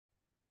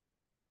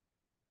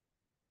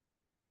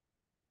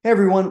Hey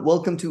everyone,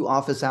 welcome to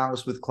Office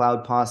Hours with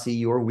Cloud Posse,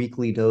 your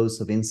weekly dose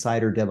of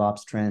insider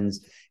DevOps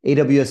trends,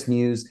 AWS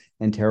news,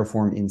 and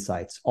Terraform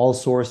insights, all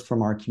sourced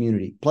from our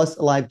community, plus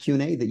a live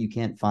Q&A that you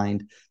can't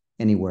find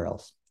anywhere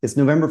else. It's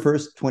November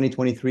 1st,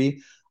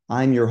 2023.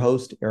 I'm your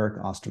host,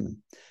 Eric Osterman.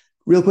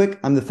 Real quick,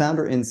 I'm the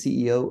founder and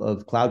CEO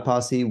of Cloud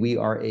Posse. We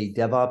are a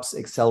DevOps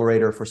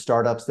accelerator for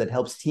startups that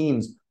helps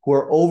teams who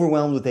are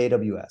overwhelmed with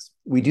AWS.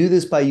 We do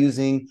this by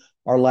using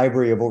our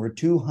library of over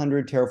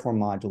 200 Terraform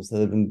modules that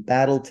have been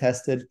battle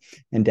tested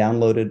and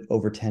downloaded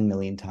over 10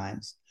 million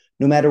times.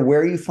 No matter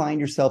where you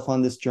find yourself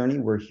on this journey,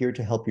 we're here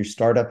to help your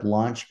startup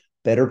launch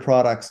better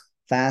products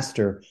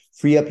faster,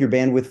 free up your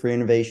bandwidth for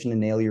innovation,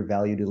 and nail your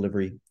value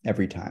delivery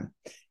every time.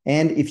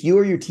 And if you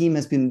or your team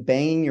has been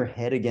banging your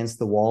head against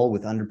the wall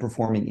with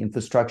underperforming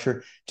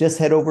infrastructure, just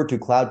head over to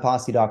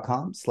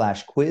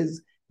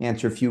cloudposse.com/quiz,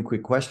 answer a few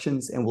quick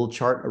questions, and we'll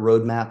chart a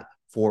roadmap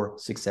for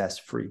success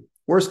free.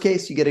 Worst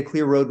case, you get a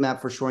clear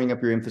roadmap for shoring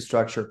up your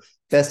infrastructure.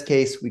 Best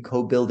case, we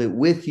co-build it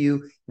with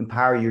you,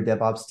 empower your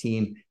DevOps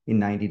team in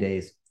 90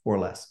 days or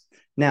less.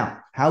 Now,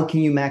 how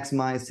can you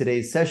maximize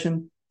today's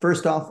session?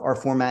 First off, our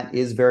format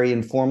is very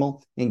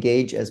informal.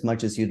 Engage as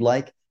much as you'd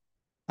like.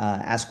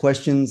 Ask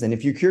questions. And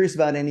if you're curious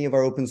about any of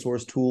our open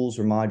source tools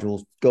or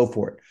modules, go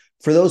for it.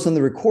 For those on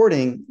the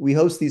recording, we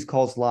host these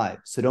calls live,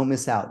 so don't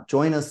miss out.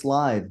 Join us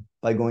live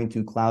by going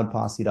to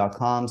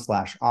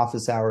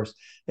cloudposse.com/office hours.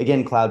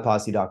 Again,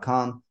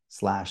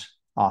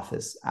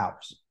 cloudposse.com/office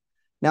hours.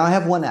 Now, I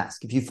have one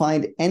ask. If you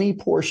find any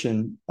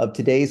portion of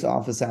today's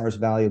office hours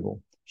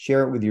valuable,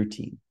 share it with your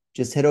team.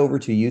 Just head over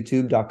to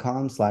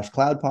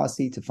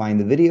youtube.com/cloudposse to find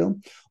the video,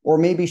 or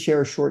maybe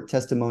share a short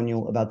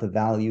testimonial about the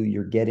value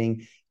you're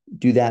getting.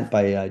 Do that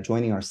by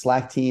joining our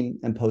Slack team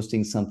and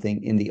posting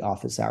something in the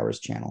Office Hours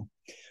channel.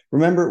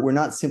 Remember, we're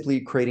not simply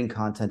creating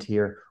content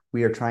here.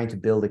 We are trying to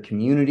build a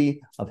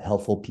community of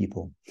helpful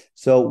people.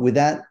 So with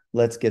that,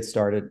 let's get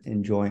started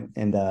and go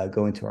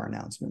into our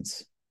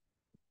announcements.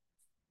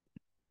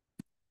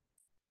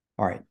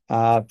 All right.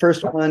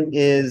 First one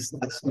is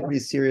some pretty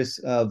serious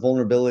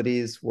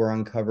vulnerabilities were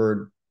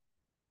uncovered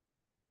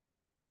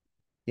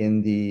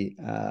in the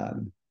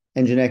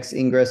Nginx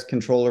ingress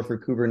controller for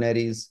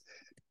Kubernetes.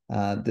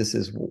 This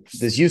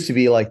used to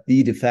be like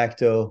the de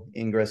facto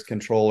ingress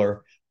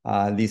controller.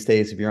 These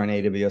days, if you're on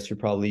AWS, you're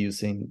probably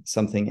using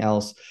something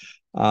else.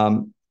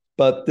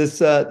 But this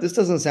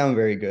doesn't sound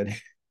very good.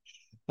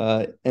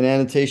 An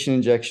annotation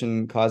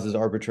injection causes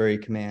arbitrary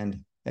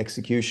command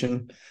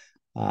execution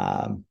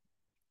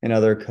and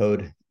other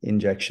code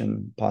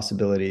injection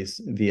possibilities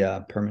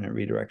via permanent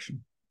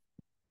redirection.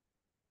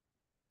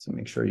 So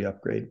make sure you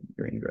upgrade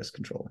your ingress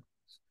controller.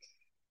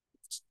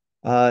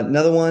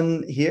 Another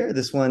one here,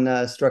 this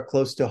one struck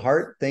close to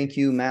heart. Thank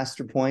you,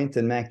 Masterpoint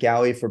and Matt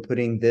Gowie, for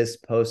putting this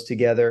post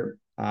together.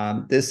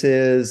 This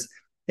is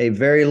a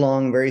very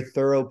long, very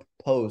thorough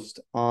post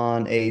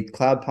on a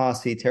Cloud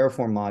Posse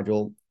Terraform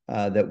module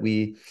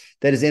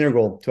that is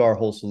integral to our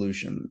whole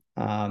solution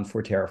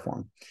for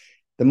Terraform.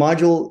 The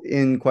module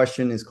in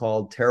question is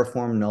called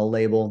Terraform Null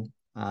Label,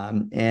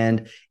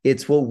 and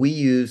it's what we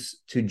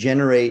use to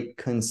generate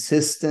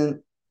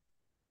consistent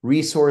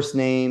resource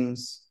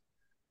names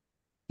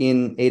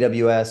in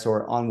AWS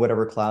or on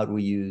whatever cloud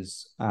we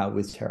use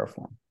with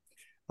Terraform.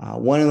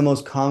 One of the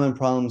most common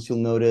problems you'll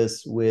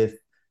notice with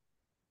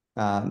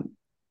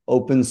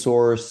open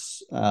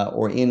source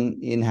or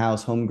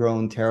in-house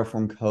homegrown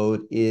Terraform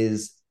code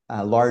is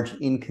a large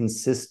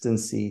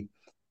inconsistency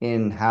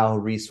in how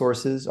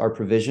resources are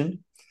provisioned.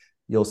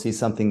 You'll see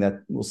something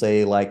that will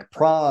say like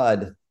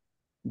prod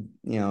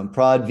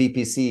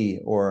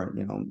VPC, or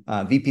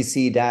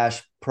VPC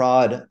dash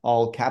prod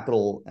all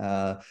capital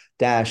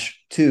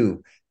dash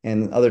 2.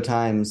 And other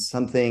times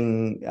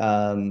something,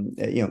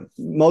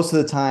 most of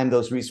the time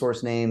those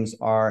resource names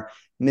are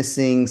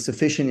missing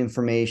sufficient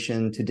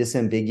information to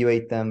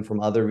disambiguate them from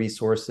other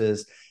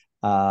resources,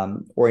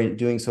 or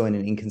doing so in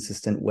an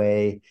inconsistent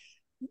way.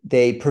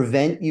 They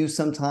prevent you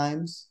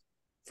sometimes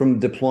from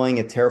deploying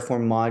a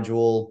Terraform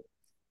module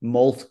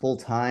multiple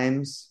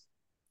times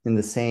in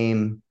the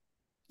same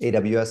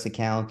AWS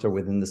account or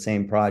within the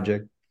same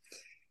project.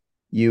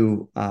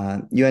 You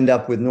end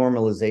up with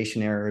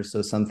normalization errors.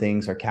 So some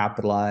things are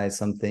capitalized,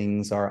 some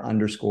things are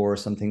underscore,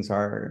 some things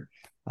are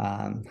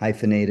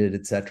hyphenated,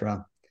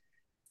 etc.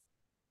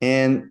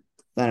 And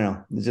I don't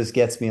know, it just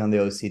gets me on the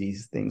OCD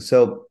thing.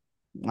 So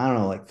I don't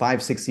know, like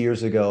 5-6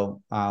 years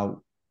ago,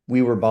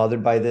 we were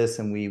bothered by this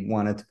and we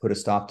wanted to put a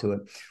stop to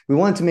it. We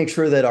wanted to make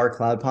sure that our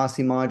Cloud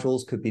Posse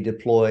modules could be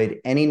deployed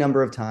any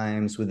number of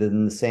times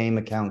within the same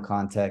account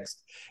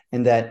context,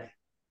 and that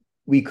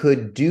we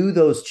could do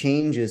those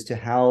changes to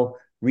how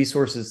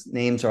resources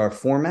names are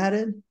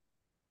formatted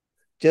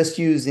just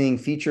using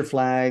feature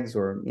flags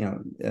or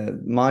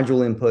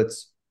module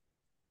inputs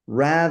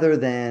rather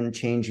than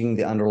changing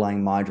the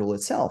underlying module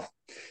itself.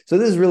 So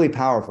this is really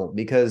powerful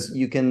because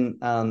you can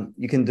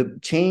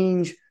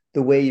change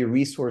the way your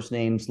resource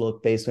names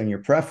look based on your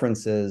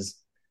preferences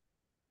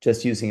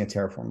just using a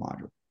Terraform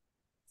module.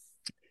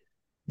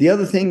 The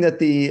other thing that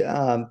the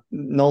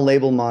null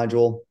label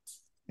module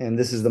and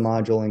this is the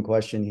module in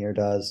question here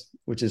does,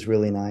 which is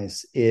really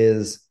nice,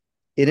 is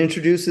it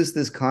introduces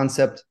this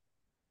concept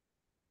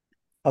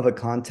of a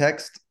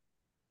context.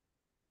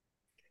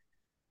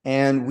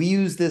 And we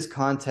use this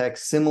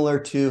context similar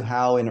to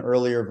how in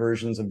earlier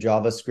versions of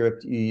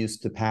JavaScript, you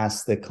used to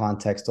pass the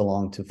context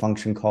along to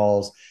function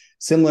calls,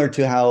 similar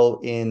to how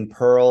in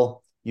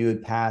Perl, you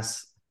would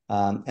pass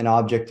an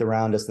object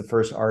around as the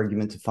first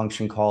argument to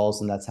function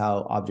calls. And that's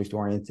how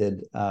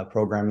object-oriented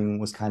programming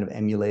was kind of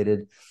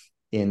emulated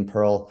in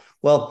Perl.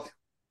 Well,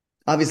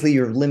 obviously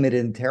you're limited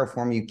in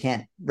Terraform. You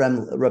can't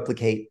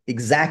replicate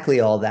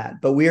exactly all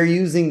that, but we are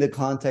using the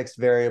context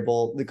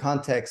variable, the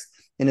context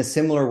in a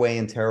similar way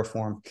in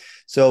Terraform.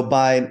 So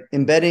by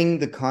embedding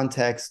the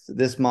context,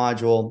 this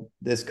module,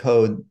 this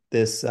code,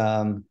 this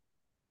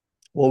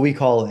what we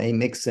call a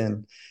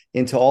mixin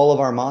into all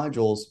of our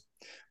modules,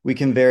 we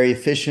can very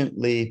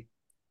efficiently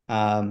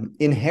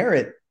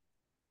inherit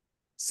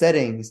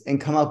settings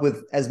and come up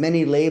with as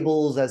many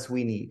labels as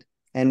we need.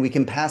 And we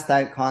can pass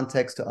that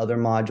context to other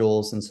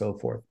modules and so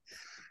forth.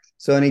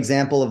 So an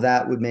example of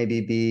that would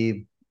maybe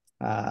be,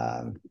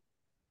 I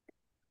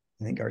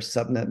think our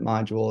subnet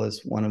module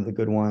is one of the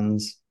good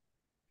ones.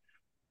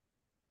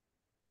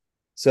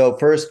 So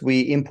first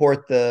we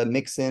import the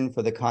mixin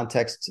for the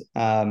context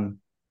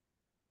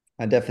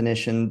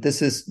definition.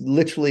 This is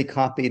literally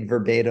copied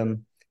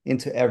verbatim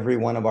into every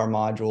one of our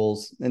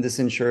modules. And this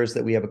ensures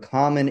that we have a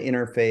common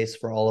interface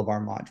for all of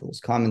our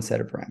modules, common set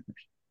of parameters.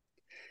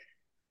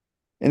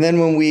 And then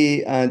when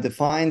we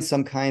define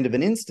some kind of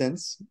an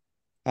instance,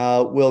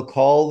 we'll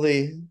call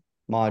the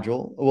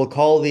module, we'll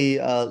call the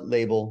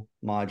label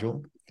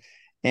module,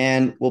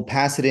 and we'll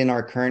pass it in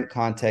our current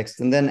context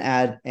and then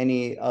add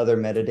any other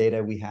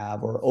metadata we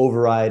have or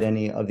override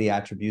any of the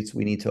attributes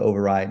we need to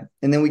override.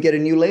 And then we get a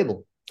new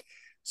label.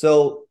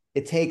 So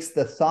it takes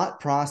the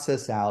thought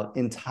process out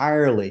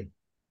entirely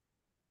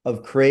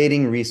of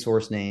creating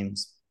resource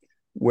names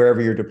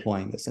wherever you're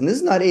deploying this. And this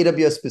is not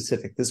AWS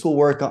specific. This will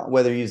work on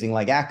whether you're using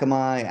like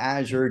Akamai,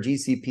 Azure,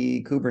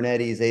 GCP,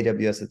 Kubernetes,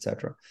 AWS,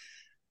 etc.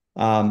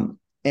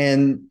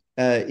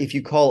 If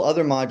you call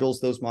other modules,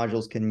 those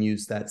modules can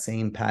use that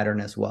same pattern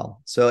as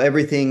well. So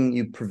everything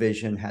you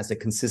provision has a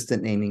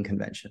consistent naming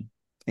convention.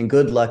 And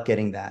good luck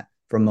getting that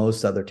from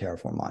most other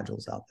Terraform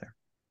modules out there.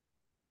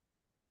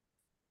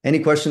 Any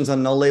questions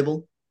on null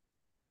label?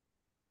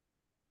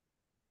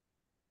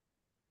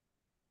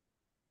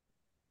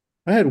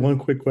 I had one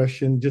quick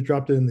question, just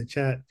dropped it in the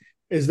chat.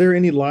 Is there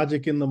any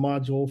logic in the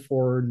module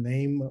for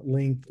name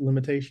length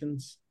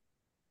limitations?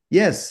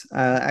 Yes,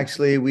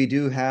 actually, we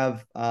do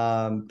have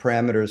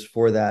parameters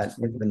for that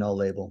with the null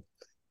label.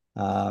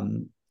 Off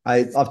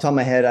the top of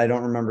my head, I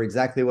don't remember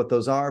exactly what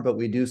those are, but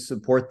we do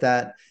support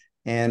that.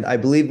 And I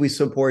believe we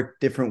support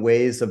different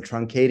ways of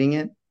truncating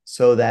it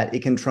so that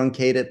it can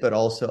truncate it, but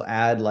also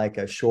add like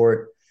a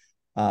short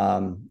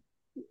checksum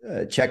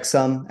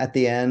at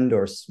the end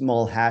or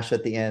small hash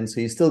at the end. So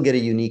you still get a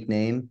unique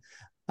name,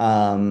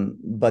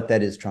 but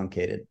that is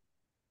truncated.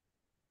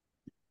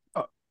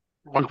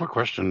 One quick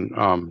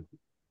question.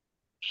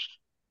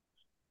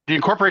 The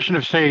incorporation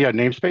of, say, a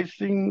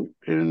namespacing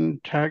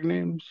in tag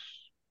names,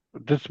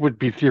 this would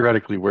be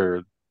theoretically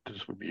where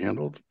this would be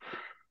handled.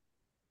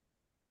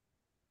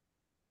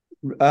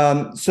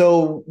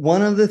 So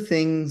one of the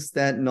things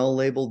that null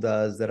label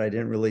does that I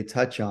didn't really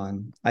touch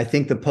on, I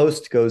think the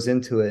post goes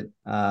into it,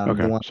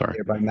 Okay, the one sorry.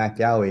 here by Mac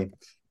Dowie,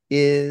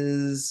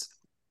 is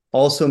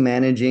also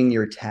managing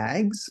your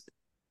tags.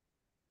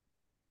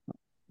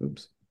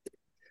 Oops.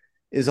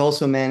 Is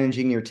also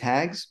managing your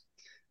tags.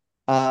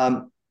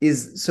 So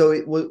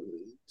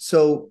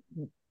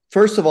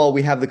first of all,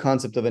 we have the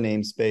concept of a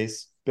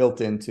namespace built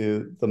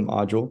into the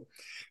module,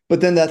 but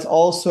then that's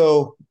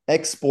also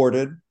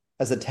exported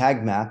as a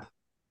tag map.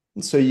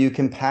 So you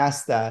can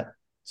pass that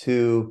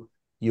to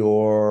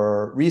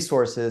your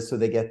resources so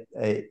they get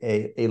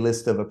a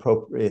list of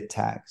appropriate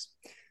tags.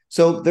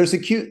 So there's a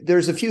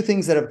few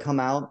things that have come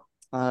out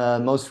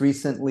most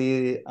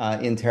recently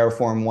in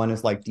Terraform. One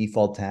is like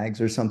default tags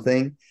or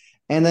something.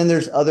 And then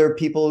there's other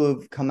people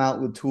who've come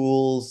out with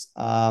tools.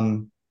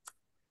 I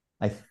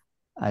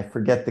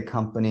forget the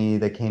company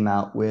that came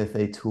out with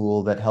a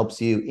tool that helps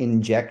you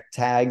inject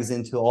tags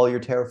into all your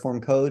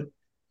Terraform code.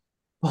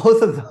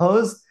 Both of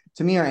those,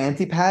 to me, are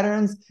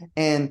anti-patterns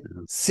and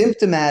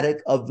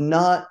symptomatic of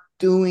not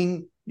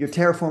doing your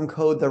Terraform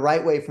code the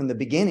right way from the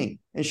beginning.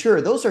 And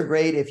sure, those are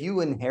great if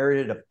you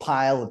inherited a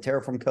pile of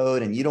Terraform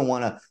code and you don't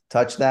want to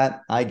touch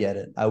that. I get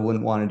it. I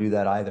wouldn't want to do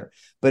that either.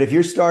 But if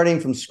you're starting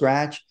from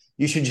scratch,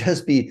 you should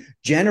just be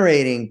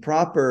generating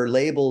proper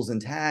labels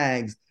and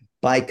tags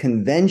by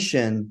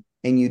convention,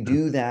 and you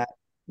do that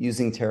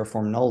using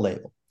Terraform null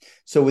label.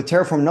 So with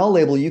Terraform null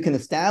label, you can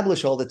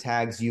establish all the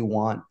tags you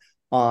want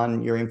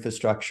on your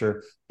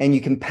infrastructure, and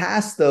you can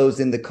pass those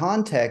in the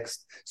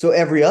context. So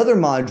every other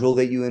module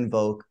that you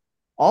invoke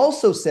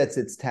also sets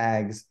its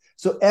tags.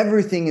 So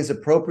everything is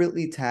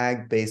appropriately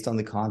tagged based on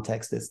the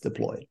context it's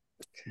deployed.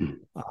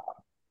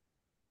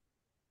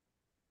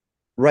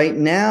 Right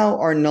now,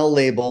 our null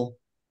label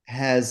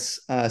has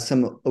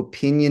some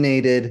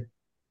opinionated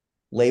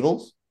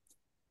labels.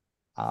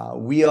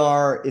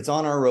 It's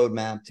on our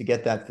roadmap to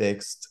get that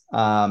fixed,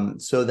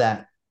 so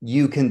that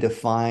you can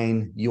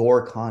define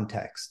your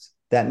context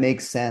that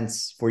makes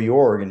sense for your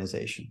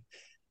organization.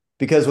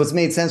 Because what's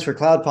made sense for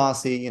Cloud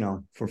Posse,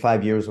 for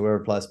 5 years or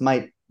whatever plus,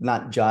 might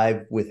not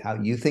jive with how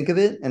you think of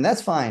it. And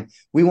that's fine.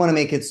 We want to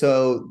make it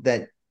so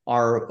that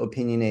our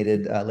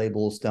opinionated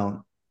labels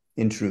don't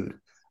intrude.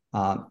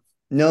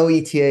 No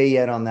ETA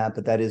yet on that,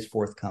 but that is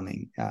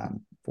forthcoming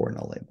for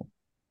no label.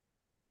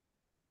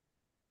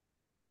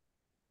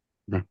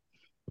 Okay.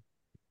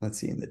 Let's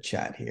see in the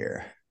chat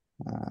here.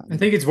 I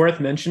think it's worth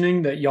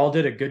mentioning that y'all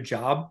did a good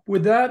job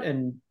with that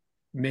and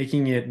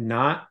making it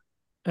not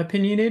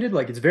opinionated.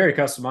 Like, it's very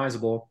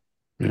customizable.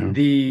 Yeah.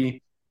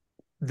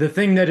 The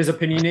thing that is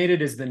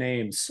opinionated is the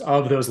names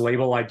of those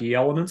label ID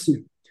elements.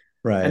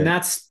 Right. And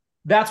that's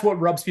what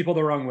rubs people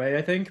the wrong way,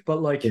 I think.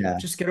 But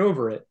just get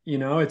over it.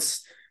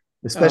 It's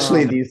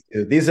especially these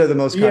two. These are the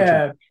most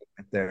controversial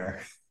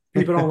there.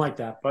 People don't like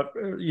that, but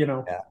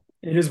it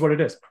is what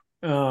it is.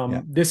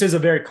 This is a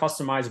very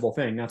customizable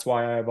thing. That's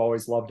why I've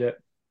always loved it.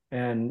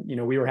 And,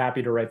 we were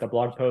happy to write the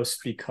blog post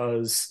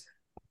because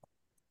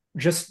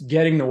just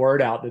getting the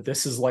word out that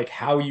this is like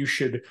how you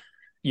should,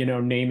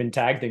 name and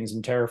tag things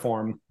in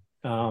Terraform.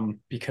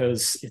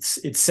 Because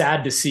it's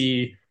sad to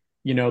see,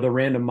 the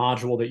random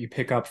module that you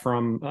pick up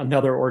from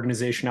another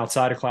organization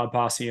outside of Cloud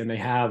Posse and they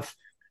have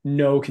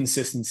no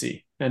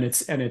consistency and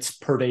it's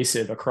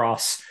pervasive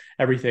across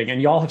everything.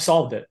 And y'all have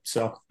solved it.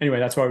 So anyway,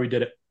 that's why we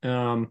did it.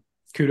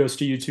 Kudos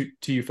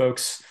to you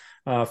folks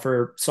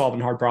for solving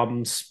hard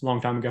problems a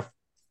long time ago.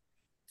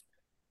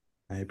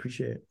 I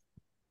appreciate it.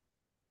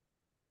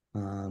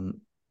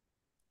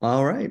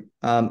 All right.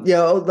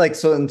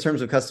 So in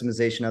terms of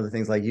customization, other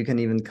things like you can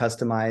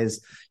customize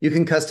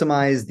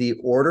the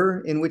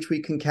order in which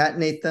we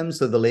concatenate them.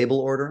 So the label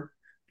order.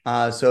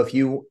 So if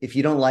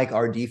you don't like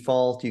our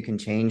default, you can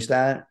change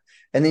that.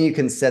 And then you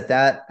can set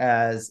that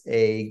as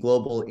a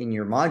global in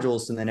your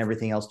modules, and then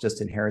everything else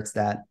just inherits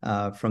that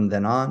from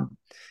then on.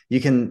 You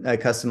can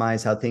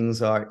customize how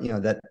things are,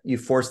 that you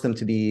force them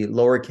to be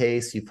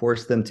lowercase, you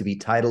force them to be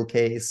title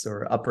case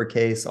or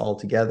uppercase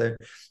altogether.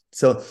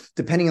 So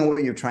depending on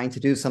what you're trying to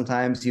do,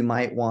 sometimes you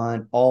might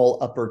want all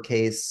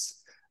uppercase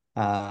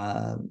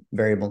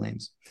variable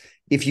names.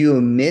 If you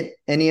omit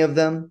any of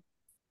them,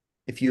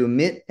 if you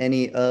omit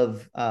any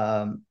of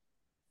the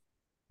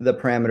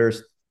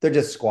parameters, they're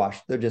just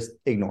squashed. They're just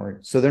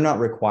ignored. So they're not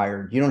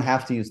required. You don't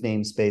have to use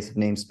namespace if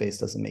namespace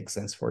doesn't make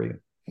sense for you.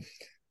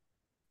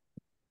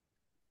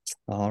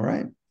 All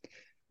right.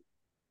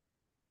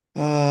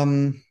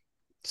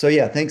 So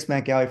yeah, thanks,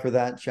 Matt Gowie, for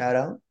that shout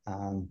out.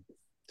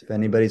 If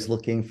anybody's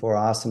looking for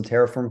awesome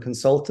Terraform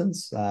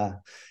consultants,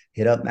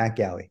 hit up Matt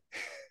Gowie.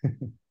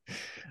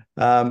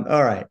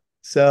 All right.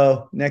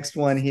 So next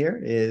one here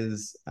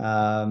is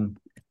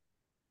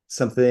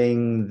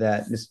something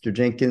that Mr.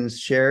 Jenkins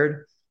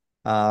shared.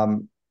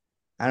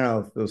 I don't know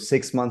if it was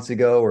 6 months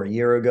ago or a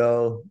year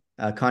ago,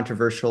 a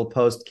controversial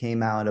post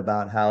came out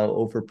about how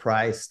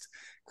overpriced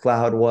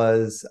cloud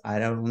was. I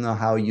don't know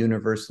how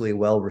universally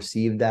well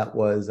received that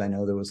was. I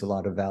know there was a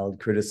lot of valid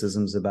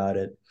criticisms about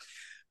it.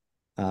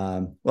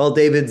 Well,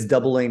 David's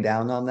doubling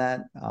down on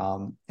that.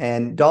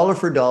 And dollar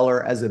for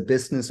dollar, as a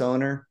business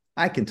owner,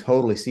 I can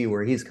totally see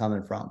where he's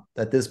coming from,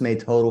 that this made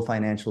total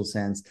financial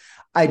sense.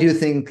 I do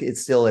think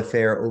it's still a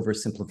fair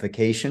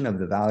oversimplification of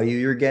the value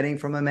you're getting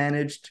from a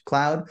managed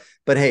cloud.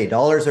 But hey,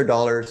 dollars are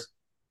dollars.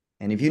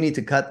 And if you need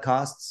to cut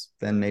costs,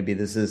 then maybe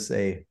this is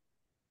a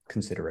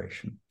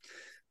consideration.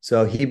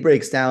 So he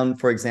breaks down,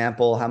 for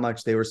example, how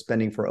much they were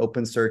spending for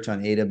OpenSearch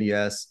on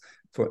AWS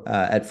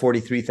at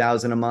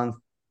 $43,000 a month.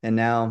 And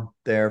now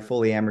their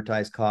fully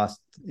amortized cost,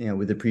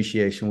 with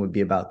depreciation would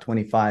be about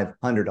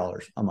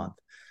 $2,500 a month.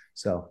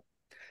 So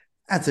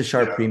that's a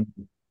sharp premium.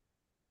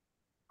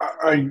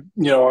 I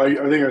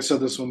think I said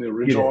this when the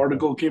original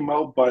article came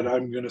out, but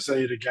I'm going to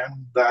say it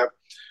again, that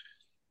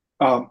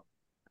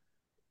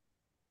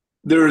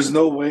there is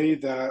no way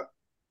that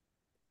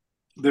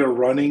they're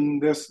running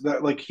this,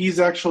 that like he's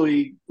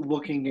actually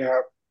looking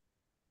at,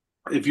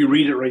 if you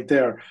read it right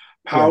there,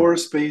 power,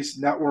 space,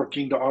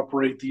 networking to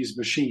operate these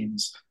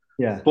machines.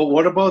 Yeah. But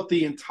what about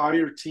the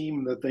entire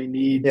team that they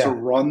need to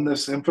run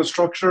this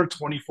infrastructure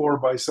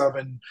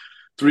 24/7,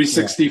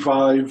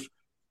 365,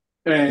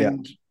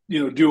 and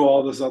do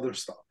all this other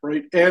stuff,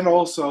 right? And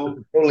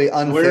also, totally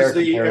unfair, where's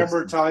the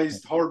comparison.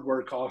 amortized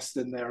hardware cost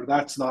in there?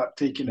 That's not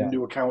taken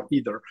into account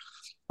either.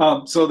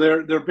 So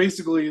they're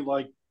basically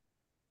like,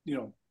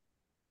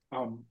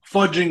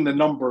 fudging the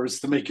numbers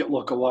to make it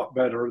look a lot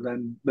better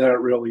than it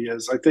really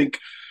is. I think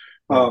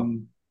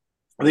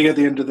at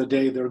the end of the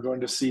day, they're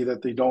going to see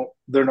that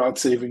they're not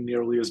saving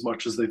nearly as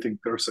much as they think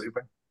they're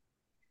saving.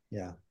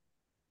 Yeah.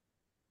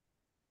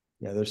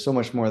 Yeah, there's so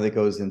much more that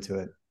goes into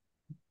it.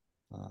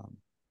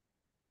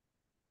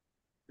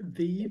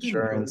 They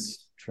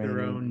insurance, their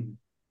training, own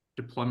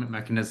deployment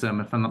mechanism,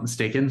 if I'm not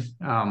mistaken.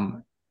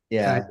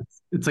 Yeah.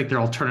 It's like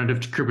their alternative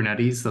to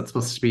Kubernetes that's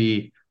supposed to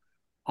be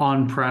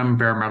on-prem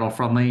bare metal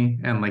friendly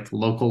and like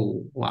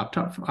local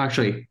laptop.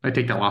 Actually, I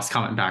take that last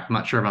comment back. I'm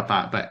not sure about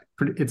that, but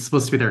it's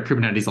supposed to be their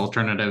Kubernetes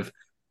alternative.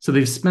 So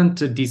they've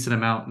spent a decent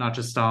amount, not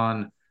just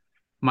on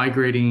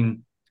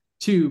migrating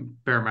to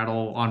bare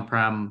metal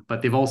on-prem,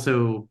 but they've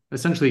also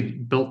essentially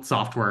built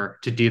software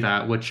to do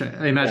that, which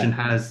I imagine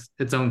has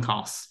its own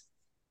costs.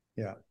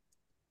 Yeah.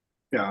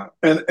 Yeah.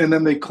 And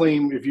then they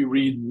claim, if you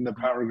read in the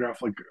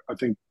paragraph, like I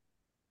think,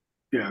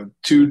 yeah,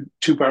 two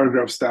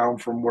paragraphs down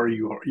from where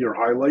you're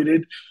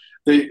highlighted,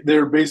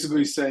 they're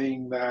basically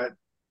saying that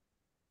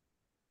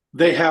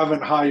they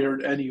haven't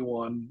hired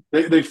anyone.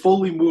 They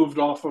fully moved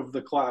off of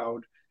the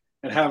cloud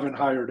and haven't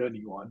hired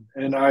anyone.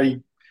 And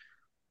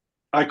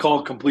I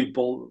call complete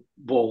bull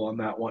on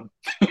that one.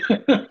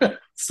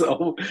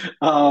 So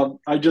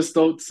I just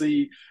don't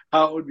see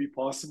how it would be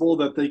possible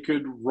that they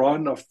could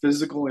run a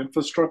physical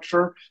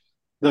infrastructure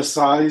the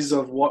size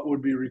of what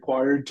would be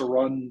required to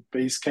run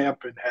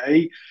Basecamp and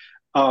Hay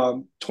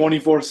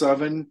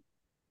 24/7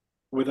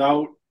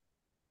 without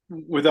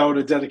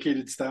a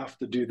dedicated staff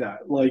to do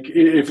that. Like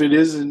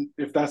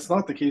if that's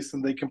not the case,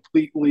 then they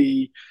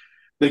completely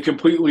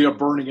are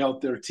burning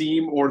out their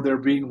team, or they're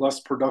being less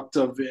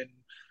productive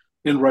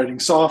in writing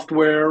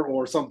software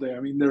or something. I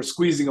mean, they're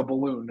squeezing a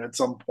balloon at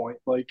some point.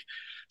 Like,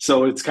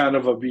 so it's kind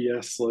of a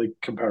BS like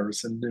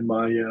comparison in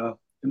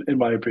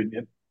my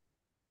opinion.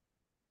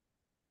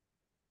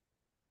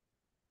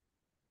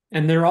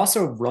 And they're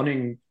also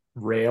running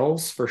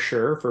Rails for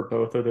sure for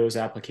both of those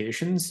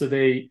applications. So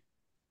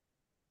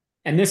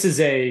and this is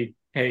hey,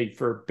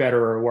 for better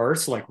or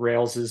worse, like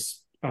Rails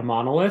is a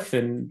monolith,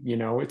 and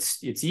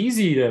it's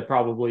easy to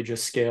probably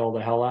just scale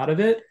the hell out of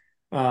it.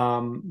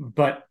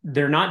 But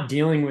they're not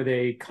dealing with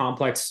a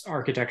complex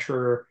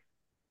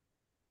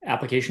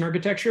application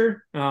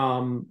architecture.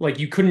 Like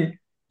you couldn't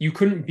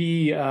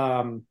be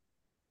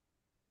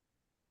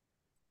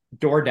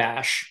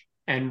DoorDash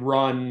and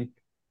run,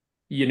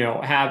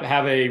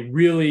 have a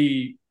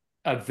really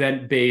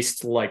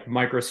event-based, like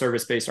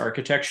microservice-based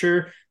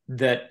architecture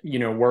that,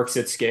 works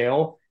at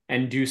scale,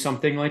 and do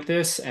something like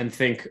this and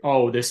think,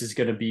 oh, this is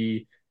going to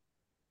be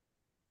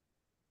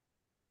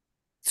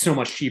so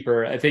much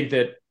cheaper. I think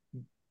that,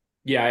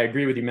 yeah, I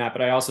agree with you, Matt,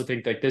 but I also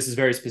think that this is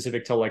very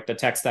specific to like the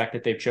tech stack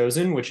that they've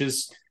chosen, which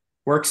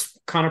works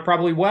kind of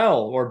probably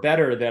well or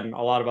better than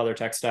a lot of other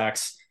tech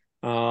stacks.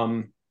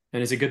 And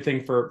is a good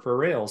thing for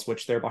Rails,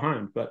 which they're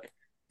behind, but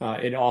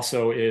it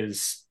also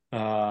is,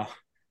 not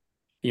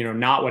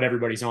what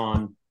everybody's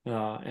on.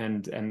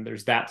 And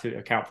there's that to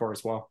account for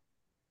as well.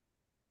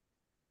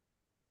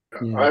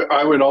 Yeah.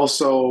 I would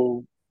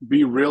also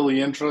be really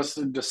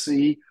interested to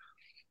see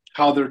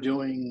how they're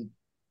doing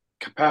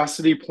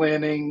capacity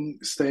planning,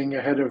 staying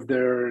ahead of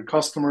their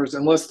customers,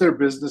 unless their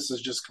business is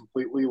just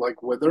completely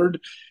like withered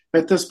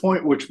at this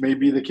point, which may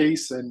be the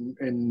case,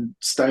 and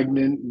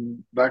stagnant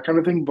and that kind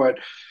of thing. But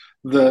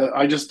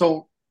I just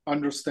don't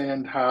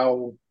understand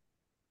how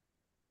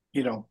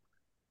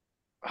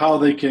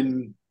they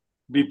can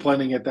be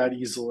planning it that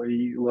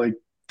easily, like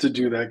to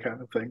do that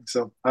kind of thing.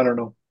 So I don't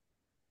know.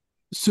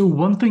 So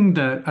one thing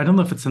that I don't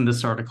know if it's in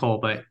this article,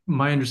 but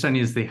my understanding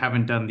is they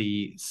haven't done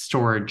the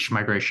storage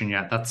migration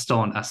yet. That's still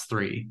on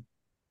S3.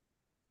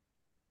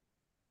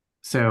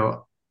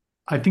 So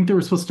I think they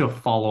were supposed to do a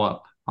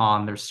follow-up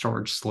on their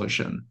storage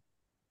solution.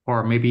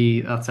 Or maybe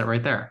that's it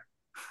right there.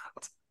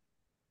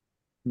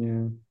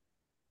 Yeah.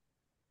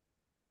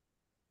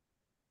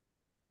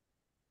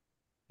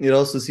 It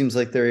also seems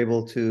like they're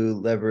able to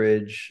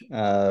leverage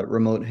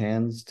remote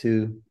hands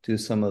to do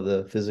some of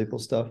the physical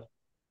stuff.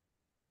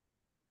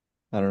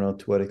 I don't know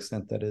to what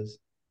extent that is.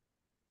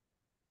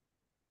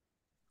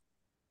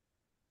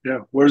 Yeah,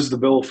 where's the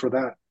bill for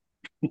that?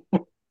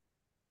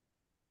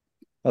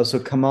 Oh, so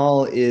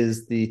Kamal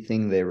is the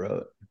thing they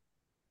wrote.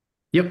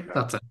 Yep,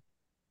 that's it.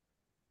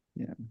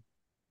 Yeah.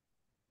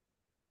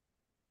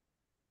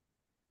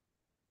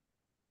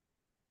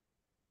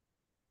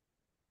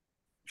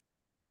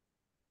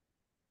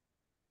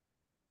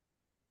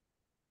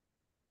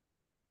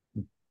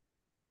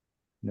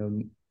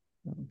 No,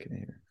 okay,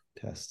 here.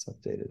 Tests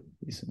updated.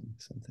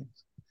 Some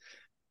things.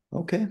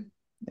 Okay.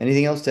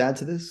 Anything else to add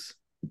to this?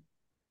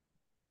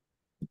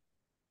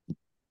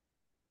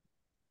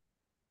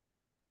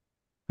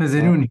 Has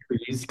anyone here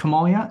used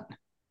Kamal yet?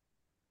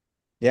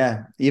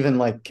 Yeah, even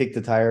like kick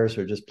the tires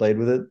or just played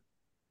with it.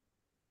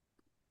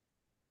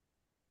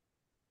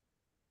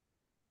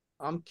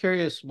 I'm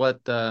curious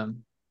what their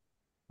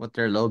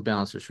load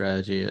balancer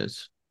strategy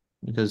is,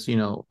 because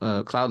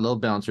cloud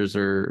load balancers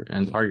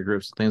and target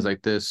groups, things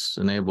like this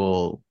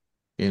enable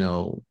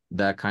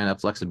that kind of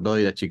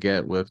flexibility that you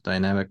get with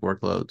dynamic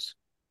workloads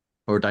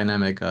or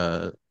dynamic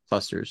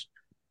clusters.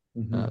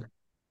 Mm-hmm.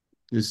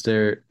 Is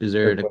there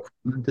an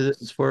equivalent to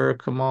this for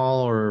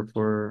Kamal or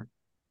for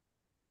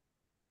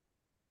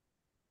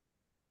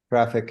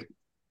Traffic,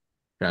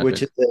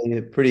 which is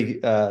a pretty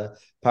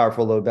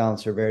powerful load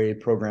balancer, very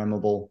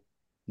programmable,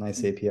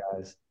 nice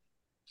APIs.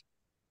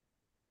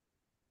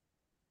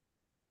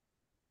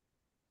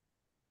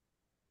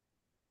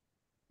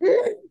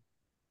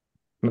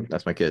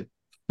 That's my kid.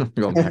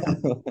 Go back.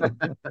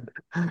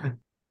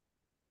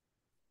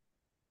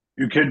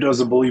 Your kid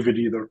doesn't believe it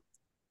either.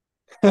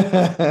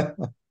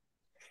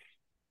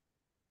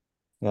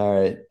 All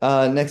right.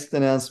 Next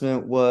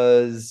announcement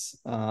was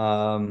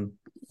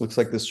looks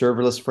like the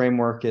serverless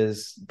framework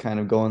is kind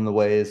of going the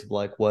ways of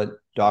like what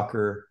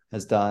Docker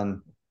has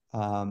done,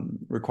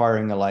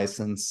 requiring a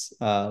license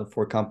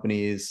for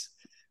companies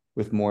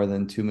with more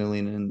than 2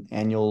 million in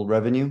annual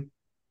revenue.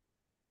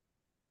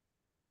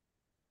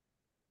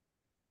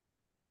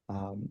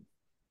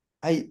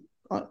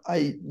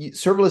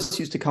 Serverless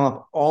used to come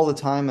up all the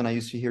time, and I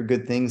used to hear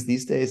good things.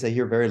 These days, I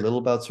hear very little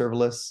about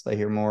serverless. I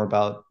hear more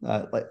about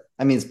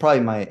it's probably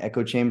my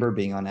echo chamber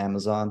being on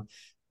Amazon,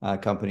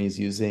 companies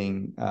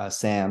using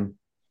SAM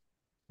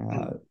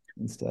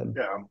instead.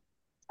 Yeah,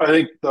 I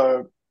think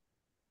the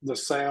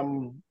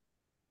SAM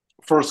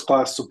first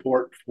class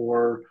support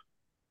for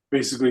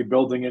basically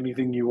building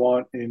anything you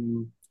want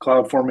in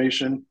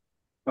CloudFormation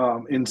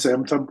in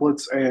SAM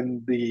templates,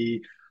 and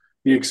the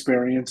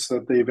experience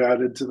that they've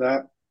added to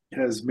that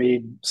has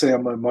made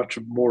SAM a much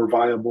more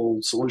viable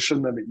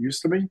solution than it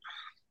used to be.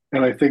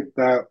 And I think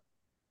that,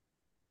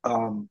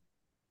 I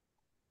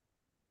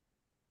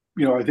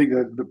think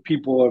that the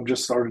people have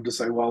just started to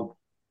say, well,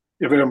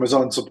 if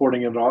Amazon's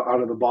supporting it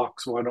out of the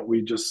box, why don't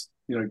we just,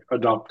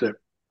 adopt it?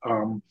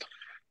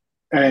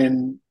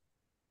 And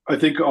I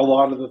think a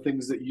lot of the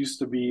things that used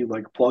to be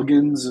like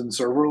plugins and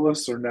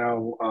serverless are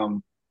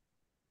now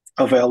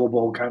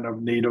available kind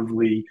of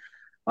natively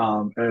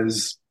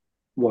as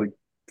like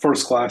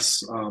first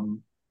class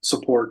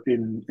support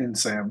in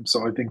SAM.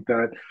 So I think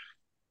that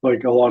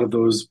like a lot of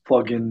those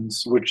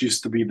plugins, which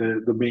used to be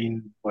the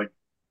main like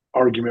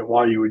argument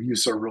why you would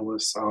use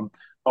serverless,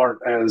 aren't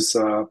as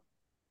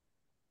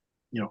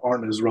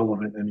aren't as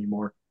relevant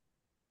anymore.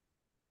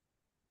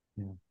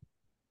 Yeah.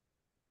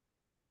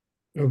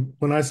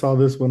 When I saw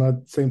this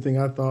one, same thing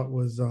I thought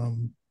was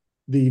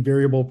the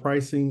variable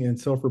pricing and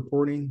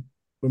self-reporting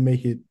would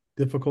make it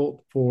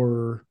difficult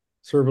for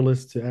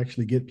serverless to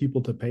actually get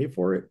people to pay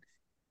for it.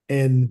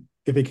 And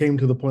if it came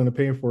to the point of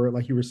paying for it,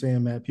 like you were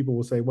saying, Matt, people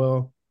will say,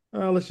 well,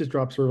 let's just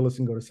drop serverless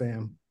and go to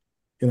SAM.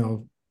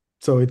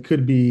 So it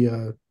could be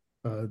a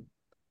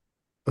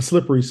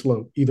slippery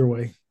slope either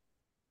way.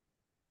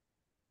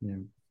 Yeah.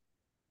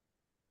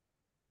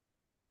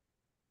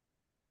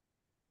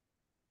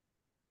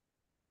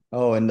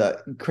 Oh, and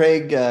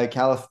Craig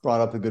Califf brought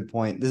up a good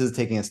point. This is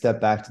taking a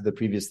step back to the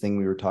previous thing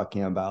we were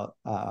talking about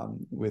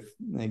with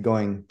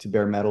going to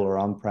bare metal or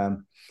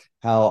on-prem,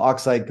 how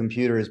Oxide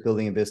Computer is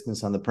building a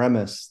business on the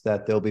premise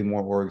that there'll be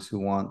more orgs who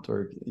want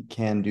or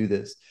can do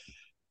this.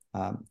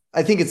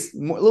 I think it's a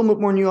little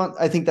bit more nuanced.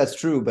 I think that's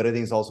true, but I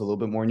think it's also a little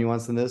bit more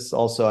nuanced than this.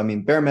 Also, I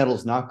mean, bare metal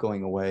is not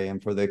going away.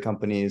 And for the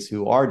companies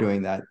who are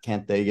doing that,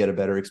 can't they get a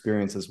better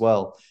experience as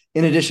well?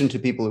 In addition to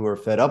people who are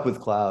fed up with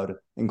cloud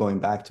and going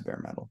back to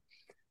bare metal.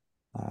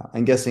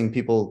 I'm guessing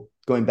people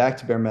going back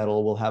to bare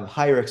metal will have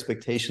higher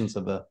expectations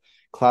of a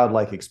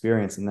cloud-like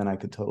experience, and then I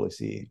could totally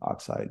see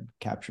Oxide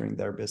capturing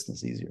their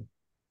business easier.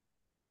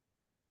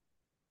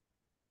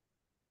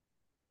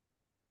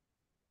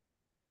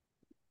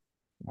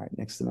 All right,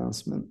 next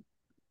announcement.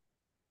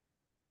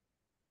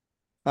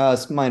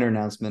 It's a minor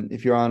announcement.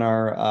 If you're on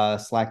our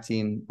Slack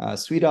team,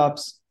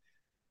 SuiteOps,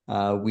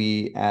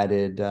 we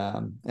added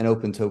an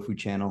OpenTofu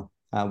channel.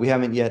 We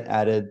haven't yet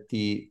added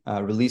the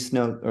release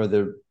note or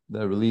the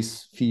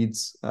release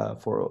feeds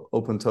for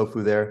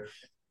OpenTofu there.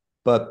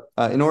 But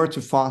in order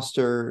to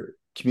foster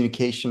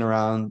communication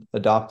around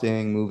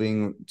adopting,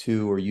 moving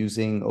to, or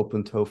using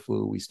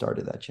OpenTofu, we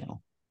started that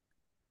channel.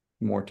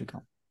 More to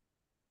come.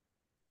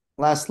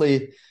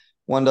 Lastly,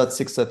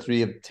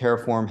 1.6.3 of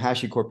Terraform,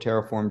 HashiCorp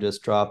Terraform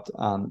just dropped,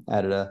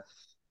 added a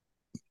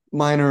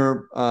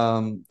minor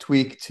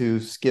tweak to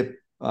skip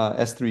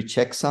S3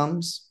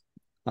 checksums.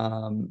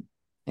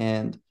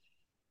 And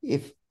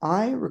if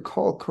I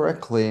recall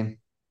correctly,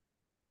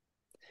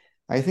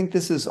 I think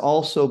this is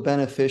also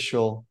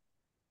beneficial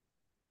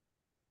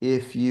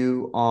if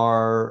you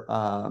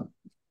are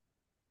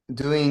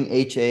doing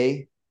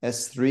HA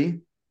S3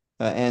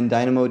 and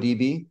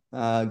DynamoDB,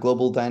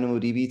 global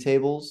DynamoDB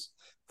tables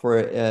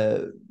for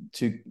to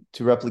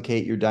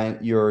replicate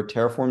your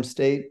Terraform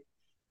state.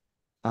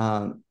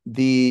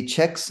 The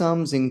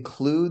checksums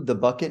include the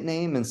bucket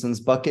name, and since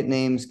bucket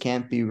names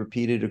can't be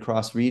repeated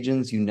across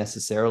regions, you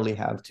necessarily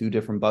have two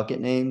different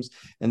bucket names,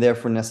 and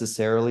therefore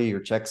necessarily your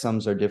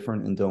checksums are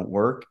different and don't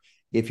work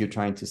if you're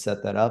trying to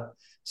set that up.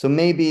 So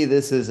maybe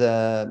this is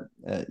a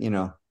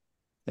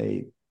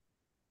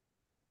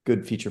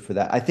good feature for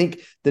that. I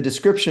think the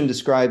description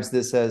describes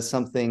this as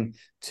something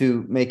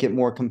to make it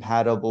more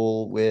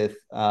compatible with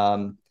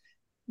non-Amazon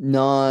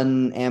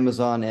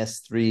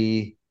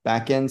S3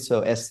 backends,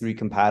 so S3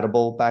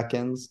 compatible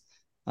backends,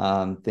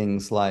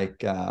 things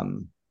like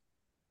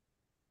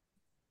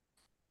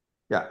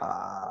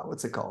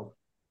what's it called?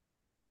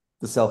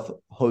 The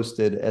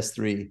self-hosted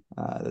S3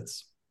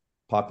 that's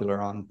popular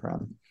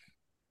on-prem.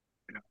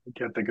 Yeah, I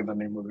can't think of the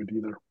name of it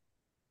either.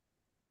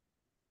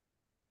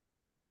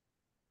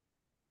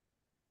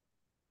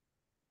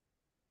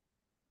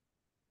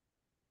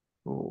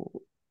 Cool.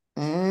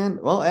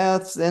 And well,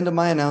 that's the end of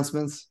my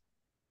announcements.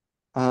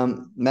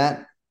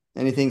 Matt,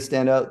 anything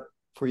stand out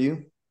for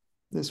you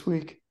this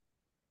week?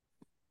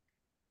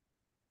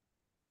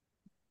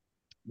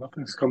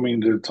 Nothing's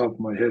coming to the top of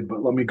my head,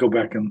 but let me go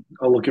back and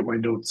I'll look at my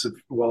notes if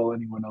while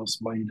anyone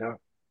else might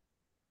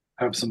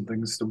have some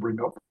things to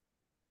bring up.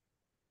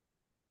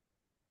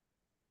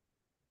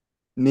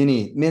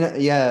 Minos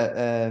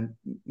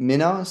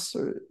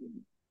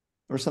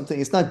or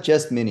something. It's not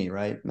just Mini,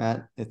 right,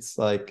 Matt? It's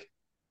like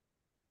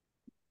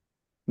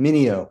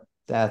Minio.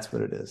 That's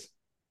what it is.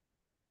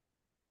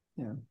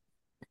 Yeah,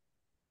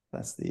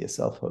 that's the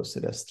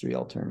self-hosted S3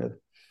 alternative.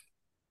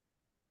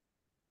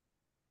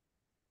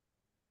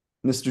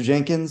 Mr.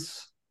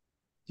 Jenkins,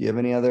 do you have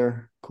any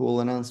other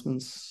cool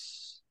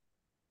announcements?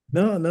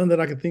 No, none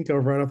that I can think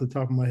of right off the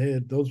top of my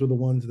head. Those were the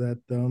ones that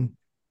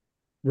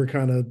were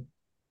kind of,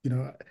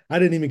 I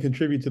didn't even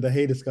contribute to the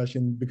hay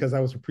discussion because I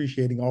was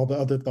appreciating all the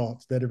other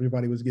thoughts that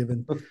everybody was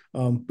giving.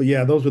 But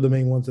yeah, those were the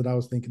main ones that I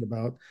was thinking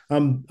about.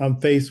 I'm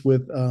faced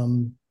with what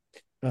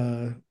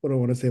do I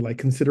want to say, like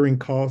considering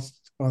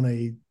costs on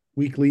a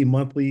weekly,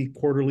 monthly,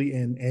 quarterly,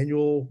 and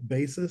annual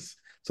basis.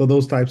 So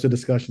those types of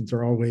discussions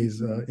are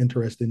always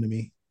interesting to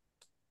me.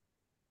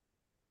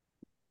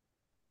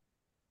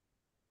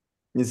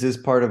 Is this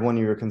part of one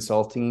of your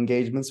consulting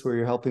engagements where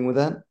you're helping with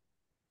that?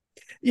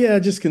 Yeah,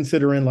 just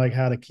considering like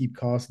how to keep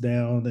costs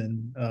down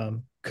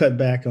and cut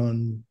back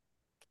on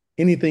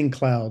anything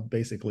cloud,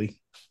 basically.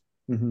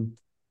 Mm-hmm.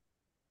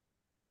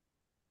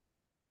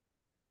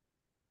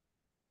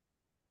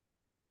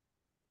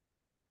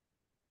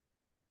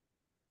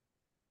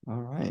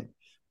 All right.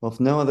 Well, if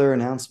no other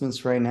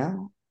announcements right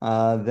now,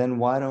 then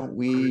why don't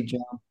we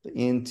jump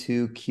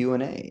into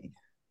Q&A?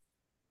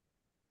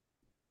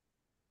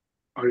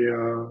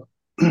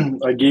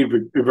 I gave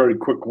a very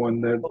quick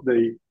one that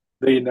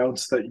they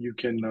announced that you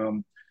can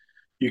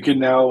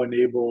now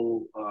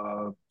enable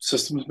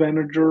systems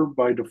manager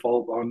by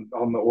default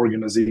on the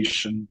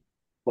organization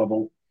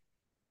level,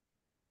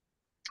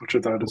 which I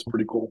thought is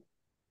pretty cool.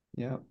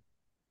 Yeah.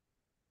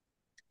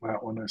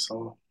 That one I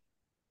saw.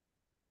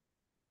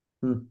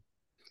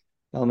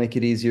 That'll make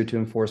it easier to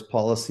enforce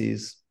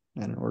policies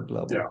at an org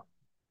level. Yeah.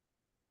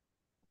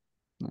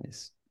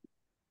 Nice.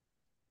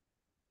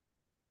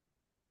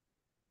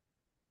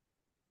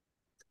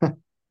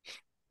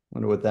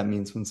 Wonder what that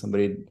means when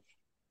somebody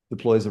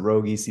deploys a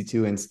rogue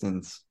EC2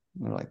 instance.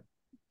 They're like,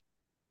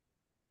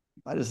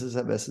 why does this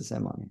have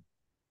SSM on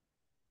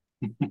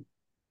it? At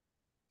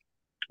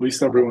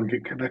least everyone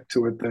can connect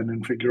to it then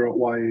and figure out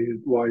why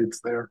it's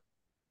there.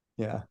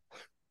 Yeah.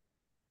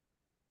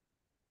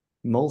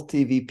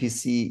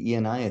 Multi-VPC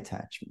ENI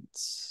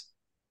attachments.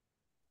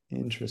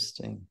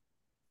 Interesting.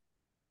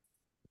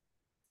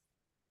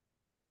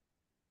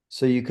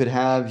 So you could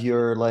have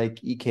your like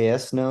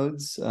EKS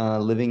nodes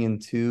living in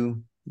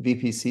two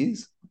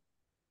VPCs?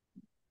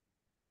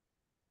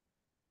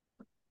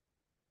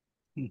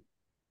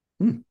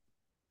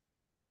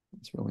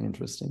 That's really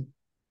interesting.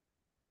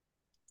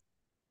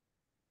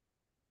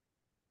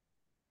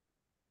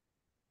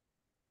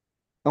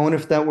 I wonder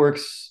if that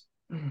works.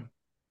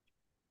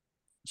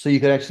 So you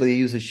could actually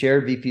use a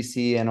shared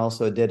VPC and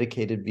also a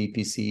dedicated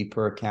VPC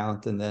per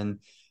account, and then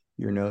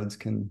your nodes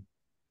can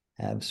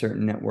have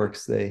certain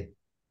networks they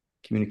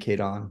communicate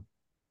on.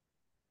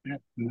 Yeah,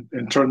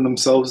 and turn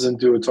themselves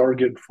into a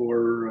target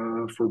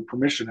for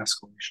permission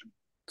escalation.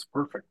 It's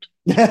perfect.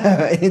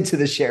 Into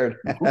the shared.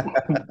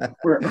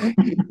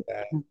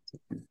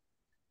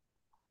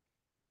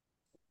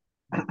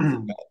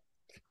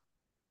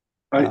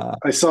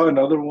 I saw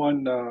another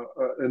one,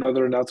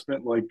 another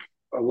announcement, like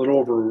a little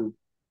over,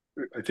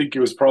 I think it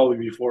was probably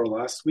before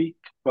last week,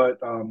 but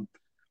I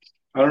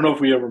don't know if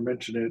we ever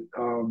mentioned it.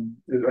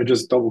 I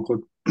just double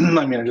clicked.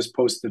 I mean, I just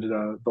posted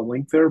the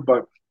link there,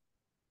 but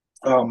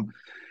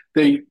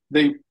they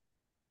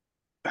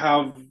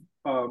have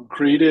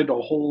created a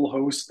whole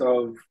host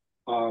of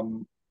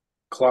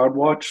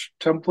CloudWatch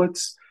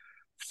templates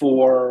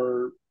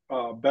for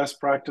best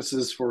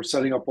practices for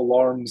setting up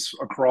alarms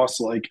across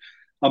like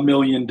a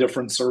million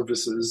different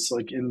services,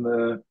 like in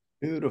the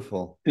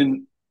Beautiful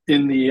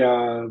in the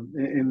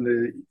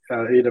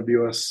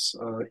AWS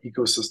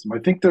ecosystem. I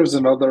think there's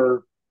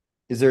another.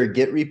 Is there a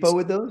Git repo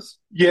with those?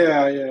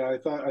 Yeah.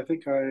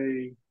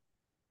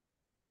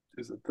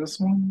 Is it this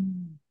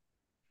one?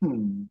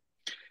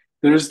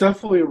 There's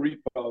definitely a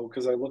repo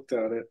because I looked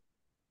at it.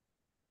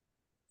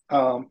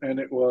 And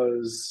it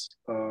was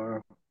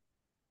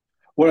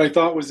what I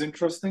thought was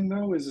interesting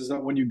though is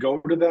that when you go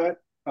to that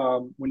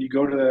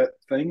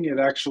thing, it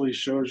actually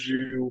shows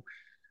you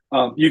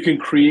you can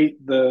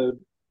create the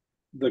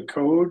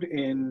code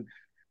in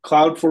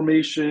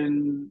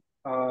CloudFormation,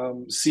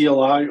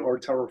 CLI, or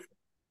Terraform.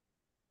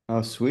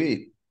 Oh,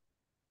 sweet.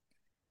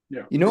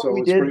 Yeah. You know what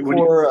we did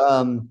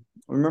for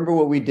remember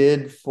what we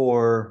did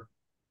for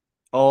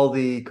all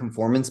the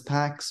conformance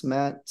packs,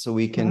 Matt? So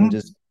we can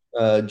just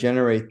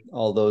generate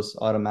all those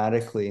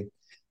automatically.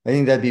 I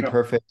think that'd be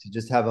perfect to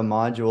just have a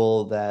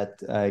module that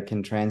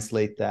can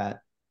translate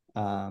that.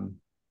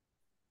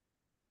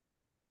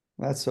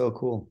 That's so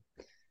cool.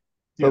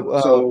 Yeah.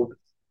 But So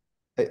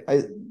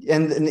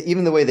and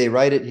even the way they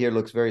write it here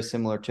looks very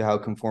similar to how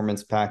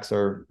conformance packs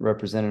are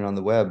represented on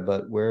the web.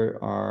 But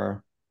where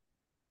are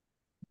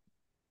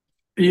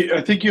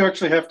I think you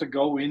actually have to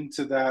go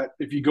into that.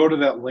 If you go to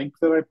that link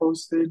that I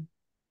posted,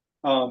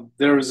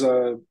 there's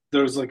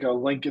like a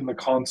link in the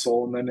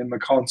console, and then in the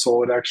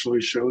console it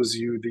actually shows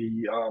you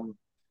the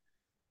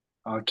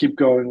keep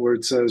going where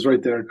it says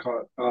right there.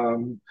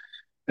 And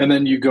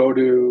then you go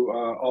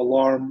to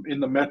alarm in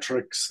the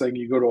metrics thing.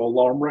 You go to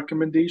alarm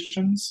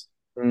recommendations,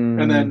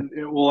 and then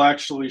it will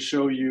actually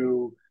show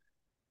you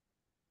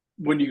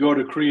when you go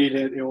to create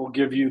it. It will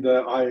give you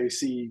the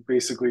IAC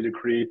basically to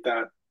create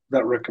that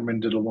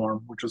recommended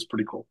alarm, which was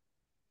pretty cool.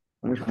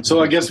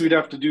 So I guess we'd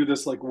have to do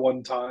this like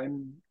one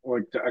time,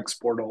 like to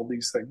export all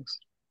these things.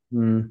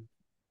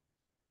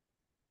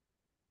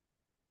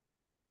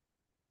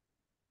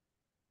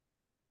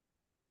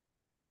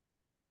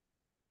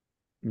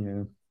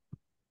 Yeah.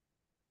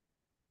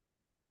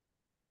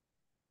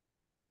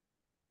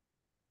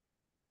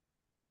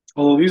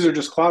 Although these are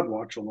just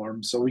CloudWatch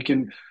alarms, so we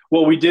can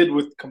what we did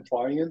with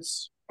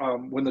compliance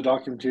when the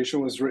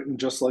documentation was written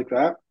just like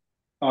that.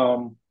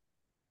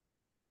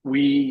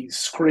 We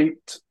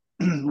scraped,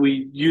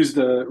 we used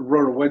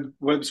wrote a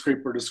web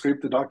scraper to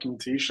scrape the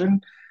documentation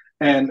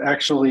and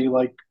actually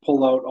like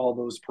pull out all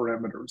those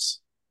parameters.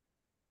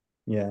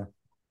 Yeah.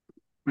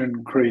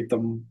 And create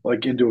them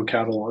like into a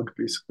catalog.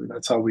 Basically,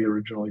 that's how we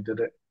originally did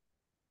it.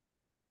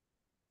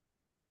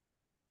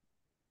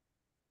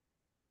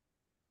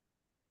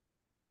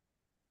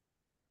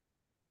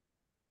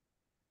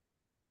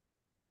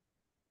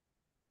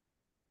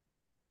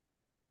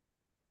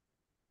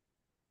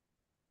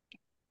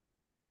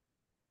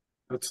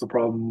 That's the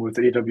problem with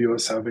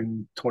AWS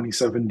having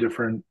 27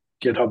 different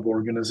GitHub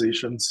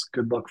organizations.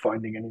 Good luck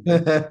finding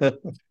anything.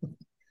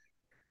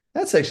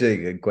 That's actually a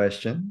good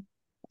question.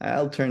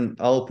 I'll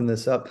open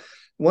this up.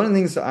 One of the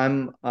things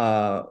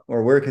or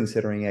we're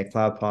considering at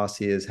Cloud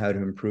Posse is how to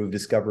improve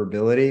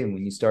discoverability. And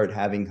when you start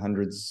having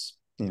hundreds,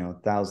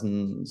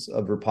 thousands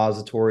of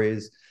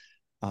repositories,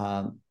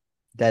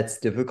 that's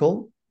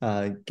difficult.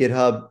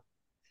 GitHub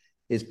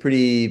is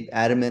pretty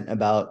adamant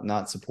about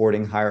not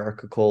supporting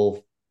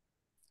hierarchical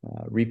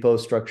repo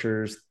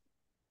structures,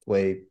 the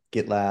way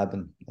GitLab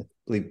and I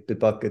believe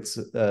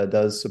Bitbuckets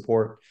does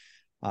support.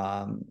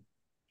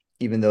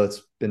 Even though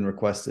it's been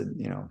requested,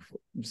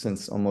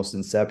 since almost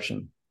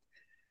inception.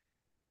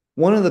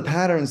 One of the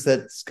patterns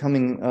that's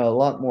coming a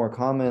lot more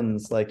common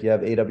is like you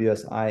have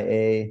AWS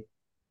IA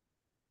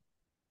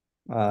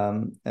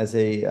as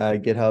a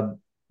GitHub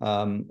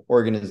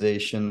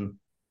organization.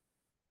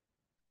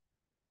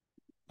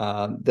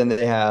 Then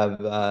they have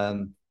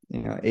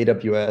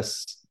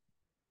AWS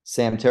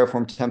SAM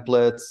Terraform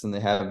templates, and they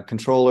have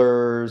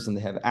controllers, and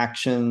they have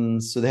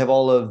actions. So they have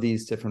all of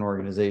these different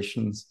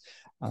organizations.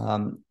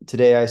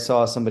 Today I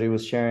saw somebody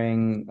was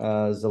sharing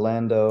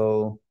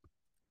Zalando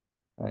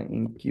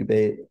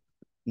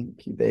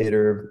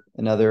incubator,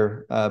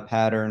 another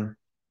pattern,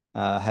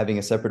 having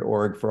a separate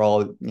org for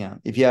all.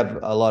 If you have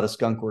a lot of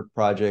skunkwork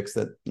projects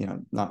that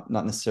not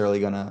necessarily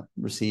going to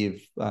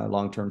receive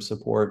long-term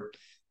support,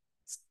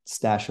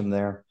 stash them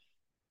there.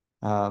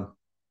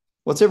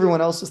 What's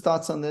everyone else's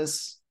thoughts on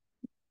this?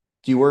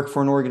 Do you work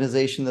for an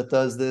organization that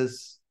does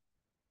this?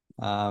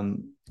 Do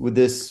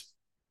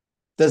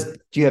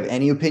you have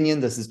any opinion?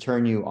 Does this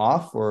turn you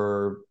off,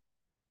 or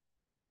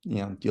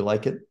do you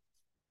like it?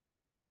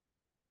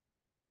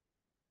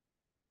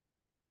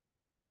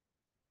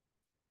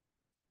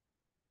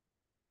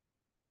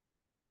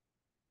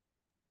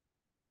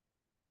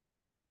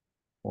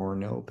 Or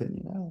no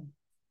opinion?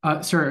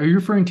 Sorry, are you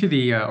referring to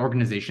the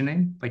organization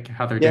name, like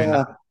how they're doing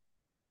that?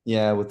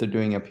 Yeah, what they're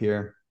doing up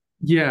here.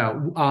 Yeah,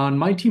 on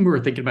my team, we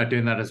were thinking about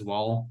doing that as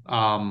well.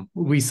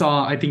 We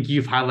saw, I think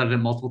you've highlighted it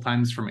multiple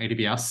times from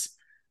AWS.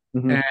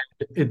 And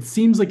it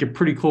seems like a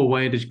pretty cool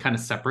way to kind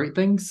of separate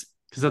things,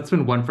 because that's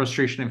been one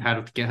frustration I've had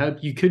with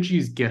GitHub. You could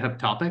use GitHub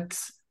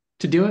topics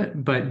to do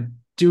it, but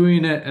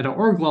doing it at an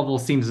org level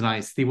seems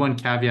nice. The one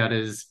caveat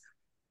is,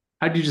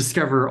 how do you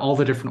discover all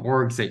the different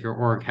orgs that your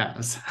org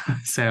has?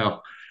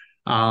 So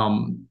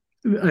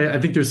I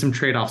think there's some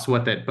trade-offs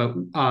with it, but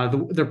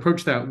the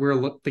approach that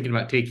we're thinking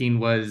about taking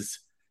was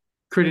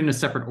creating a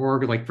separate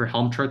org, like for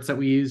Helm charts that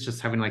we use,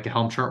 just having like a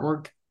Helm chart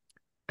org,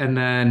 and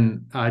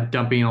then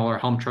dumping all our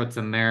Helm charts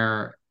in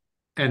there,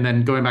 and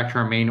then going back to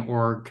our main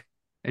org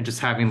and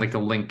just having like a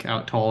link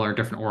out to all our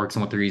different orgs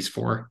and what they're used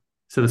for.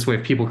 So this way,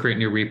 if people create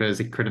new repos,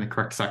 they create in the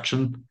correct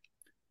section.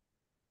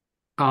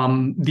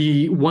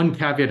 The one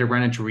caveat I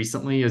ran into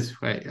recently is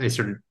I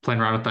started playing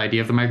around with the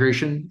idea of the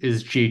migration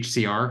is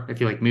GHCR. If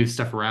you like move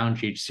stuff around,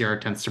 GHCR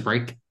tends to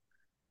break.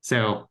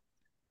 So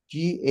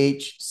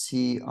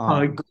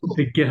GHCR,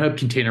 the GitHub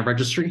Container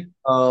Registry.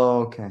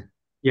 Oh, okay.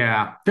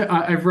 Yeah,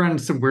 I've run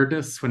some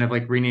weirdness when I've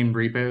like renamed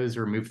repos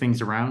or moved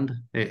things around.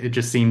 It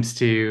just seems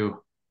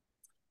to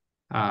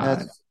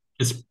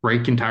just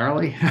break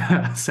entirely.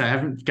 So I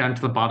haven't gotten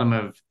to the bottom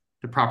of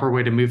the proper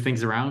way to move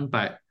things around.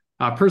 But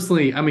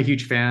personally, I'm a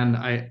huge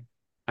fan.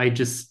 I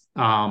just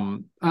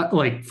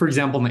like for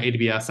example in the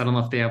AWS, I don't know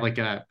if they have like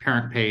a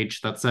parent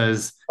page that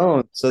says,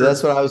 Oh, so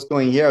that's what I was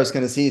going here. I was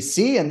going to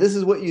see, and this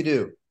is what you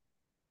do,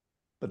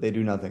 but they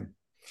do nothing.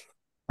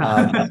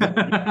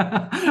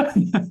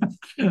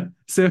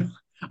 So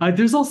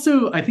there's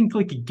also I think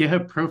like a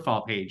GitHub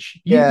profile page.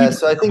 Yeah, You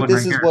so I think one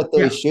this right is here. what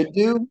they Yeah, should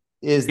do,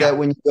 is yeah. that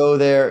when you go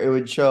there, it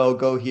would show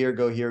go here,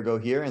 go here, go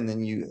here, and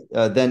then you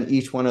then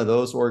each one of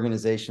those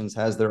organizations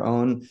has their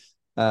own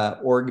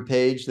org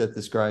page that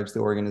describes the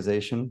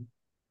organization.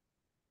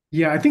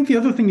 Yeah, I think the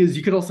other thing is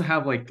you could also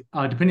have like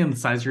depending on the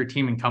size of your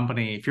team and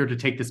company, if you were to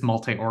take this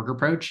multi-org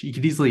approach, you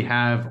could easily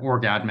have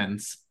org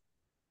admins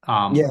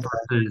Yeah,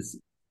 versus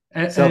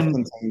and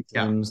self-contained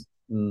yeah. teams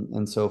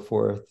and so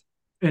forth.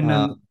 And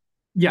Uh, then,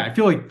 yeah, I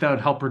feel like that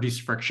would help reduce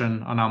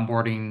friction on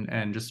onboarding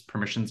and just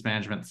permissions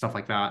management, stuff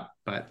like that.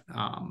 But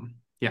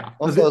yeah.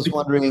 Also, I was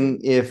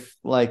wondering if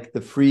like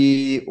the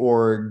free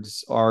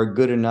orgs are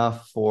good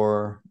enough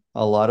for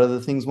a lot of the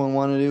things one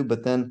want to do,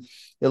 but then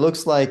it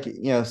looks like,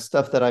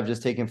 stuff that I've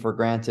just taken for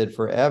granted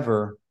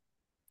forever,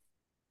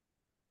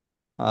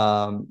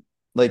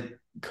 like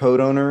code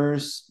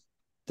owners.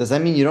 Does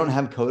that mean you don't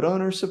have code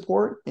owner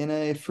support in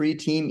a free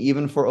team,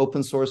 even for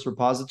open source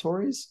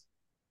repositories?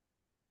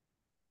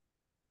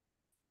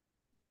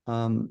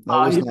 That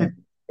was I not clear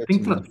to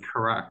think me. that's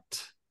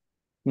correct.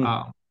 Hmm.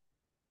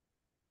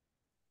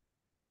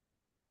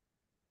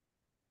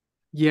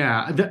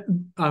 Yeah,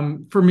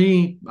 for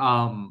me,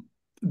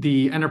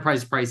 the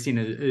enterprise pricing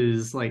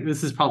is like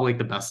this is probably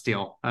the best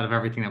deal out of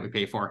everything that we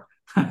pay for,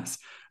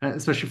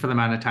 especially for the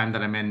amount of time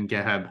that I'm in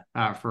GitHub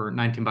for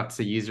 $19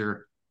 a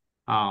user.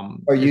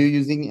 Are you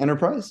using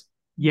enterprise?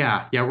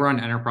 Yeah, we're on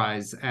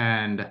enterprise,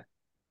 and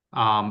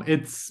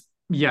it's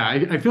yeah,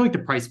 I feel like the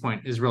price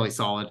point is really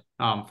solid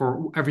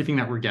for everything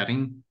that we're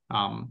getting.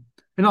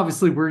 And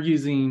obviously, we're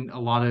using a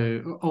lot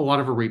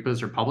of our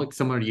repos are public,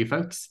 similar to you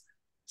folks,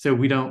 so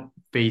we don't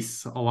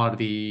face a lot of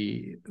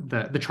the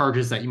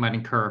charges that you might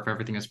incur if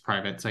everything is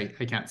private. So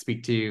I can't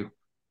speak to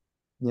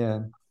Yeah.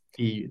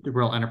 the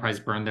real enterprise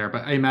burn there,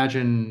 but I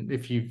imagine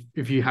if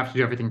you have to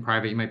do everything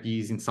private, you might be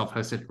using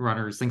self-hosted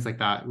runners, things like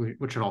that,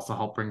 which would also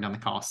help bring down the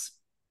costs.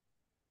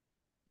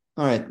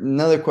 All right.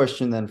 Another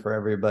question then for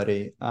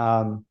everybody.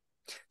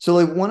 So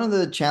like one of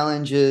the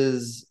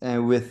challenges as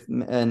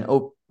an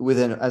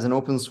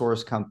open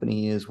source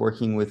company is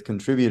working with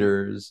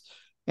contributors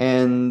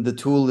and the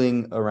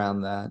tooling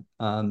around that.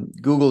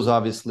 Google's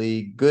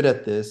obviously good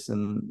at this,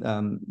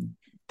 and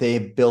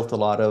they've built a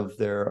lot of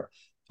their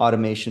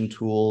automation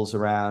tools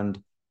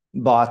around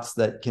bots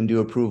that can do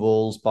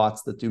approvals,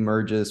 bots that do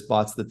merges,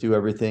 bots that do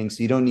everything.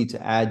 So you don't need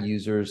to add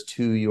users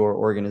to your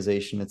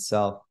organization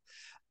itself.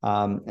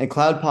 And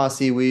Cloud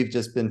Posse, we've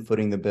just been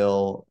footing the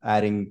bill,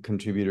 adding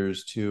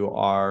contributors to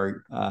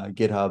our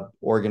GitHub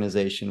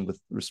organization with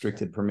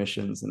restricted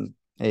permissions. And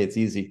hey, it's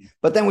easy.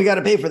 But then we got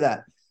to pay for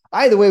that.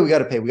 Either way, we got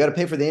to pay. We got to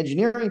pay for the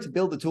engineering to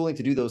build the tooling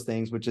to do those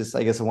things, which is,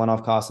 I guess, a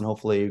one-off cost, and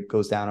hopefully it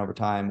goes down over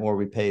time, or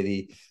we pay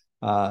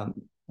the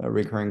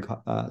recurring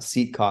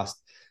seat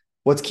cost.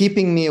 What's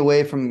keeping me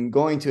away from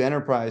going to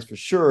enterprise for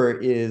sure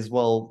is,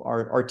 well,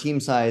 our team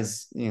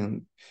size,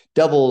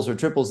 doubles or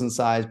triples in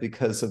size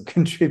because of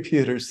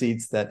contributor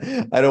seats that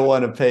I don't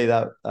want to pay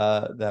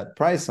that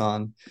price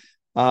on.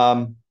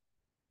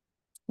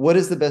 What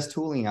is the best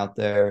tooling out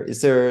there? Is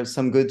there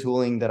some good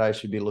tooling that I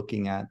should be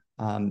looking at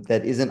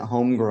that isn't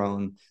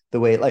homegrown the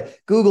way like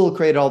Google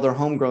created all their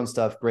homegrown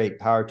stuff? Great,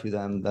 power to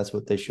them. That's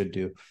what they should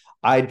do.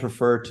 I'd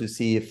prefer to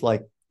see if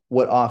like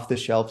what off the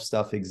shelf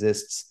stuff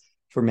exists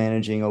for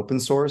managing open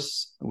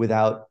source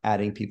without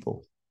adding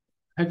people.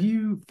 Have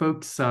you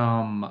folks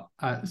more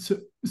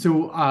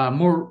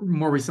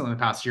recently in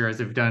the past year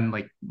as I've done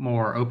like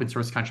more open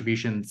source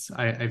contributions,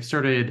 I've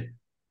started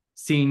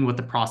seeing what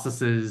the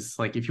process is.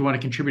 Like if you want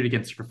to contribute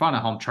against the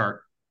Grafana Helm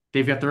chart,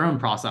 they've got their own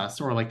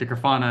process, or like the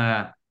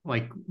Grafana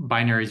like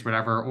binaries,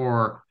 whatever,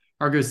 or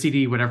Argo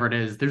CD, whatever it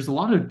is. There's a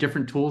lot of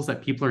different tools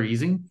that people are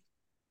using.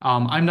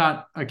 I'm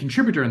not a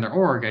contributor in their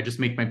org. I just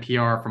make my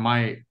PR for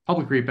my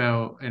public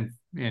repo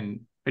and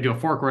I do a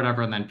fork or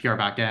whatever, and then PR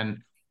back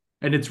in.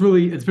 And it's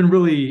been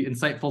really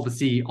insightful to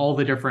see all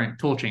the different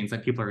tool chains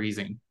that people are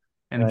using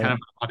and Right. kind of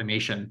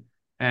automation.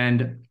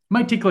 And it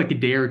might take like a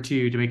day or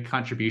two to make a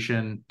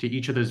contribution to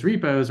each of those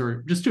repos,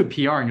 or just do a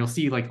PR, and you'll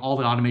see like all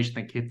the automation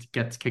that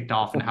gets kicked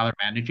off and how they're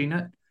managing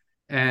it.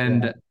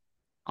 And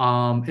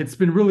it's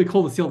been really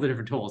cool to see all the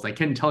different tools. I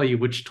couldn't tell you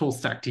which tool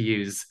stack to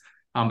use.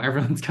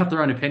 Everyone's got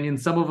their own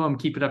opinions. Some of them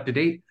keep it up to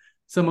date.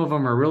 Some of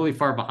them are really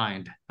far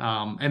behind.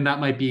 And that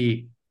might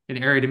be an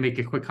area to make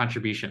a quick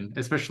contribution,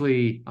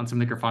 especially on some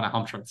of the Grafana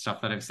Helm chart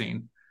stuff that I've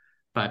seen.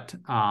 But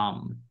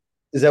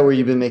is that where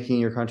you've been making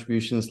your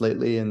contributions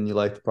lately, and you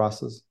like the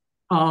process?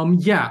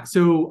 Yeah.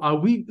 So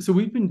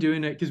we've been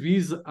doing it because we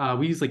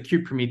use like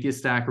Cube Prometheus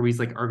stack, or we use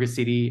like Argo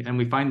CD, and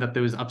we find that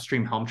those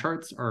upstream Helm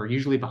charts are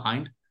usually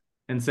behind.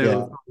 And so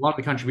a lot of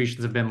the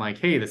contributions have been like,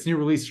 hey, this new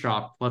release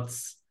dropped.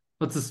 Let's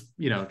just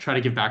try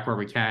to give back where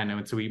we can.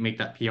 And so we make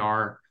that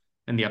PR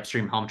in the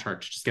upstream Helm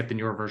chart to just get the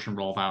newer version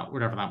rolled out,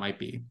 whatever that might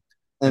be.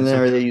 And then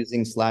so are they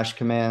using slash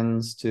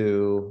commands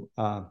to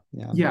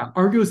yeah,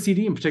 Argo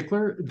CD in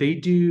particular, they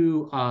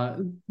do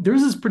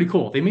theirs is pretty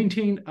cool. They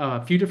maintain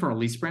a few different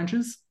release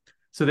branches.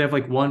 So they have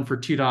like one for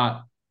 2.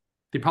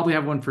 They probably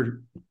have one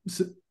for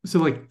so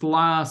like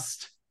I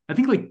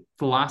think like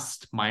the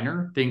last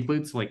minor they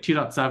include so like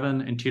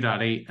 2.7 and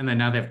 2.8, and then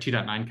now they have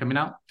 2.9 coming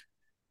out.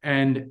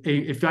 And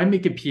if I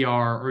make a PR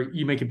or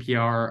you make a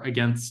PR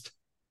against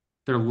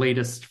their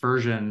latest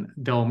version,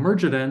 they'll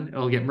merge it in,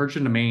 it'll get merged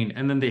into main,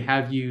 and then they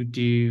have you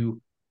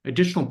do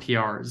additional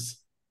PRs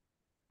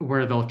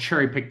where they'll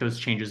cherry pick those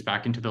changes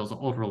back into those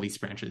old release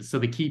branches. So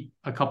they keep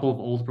a couple of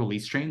old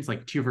release strains,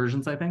 like 2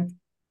 versions, I think.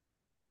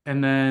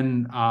 And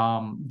then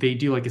they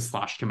do like a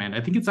slash command.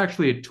 I think it's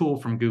actually a tool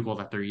from Google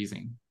that they're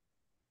using.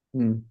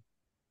 Hmm.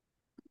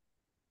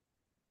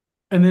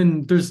 And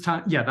then there's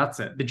time, yeah, that's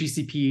it. The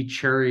GCP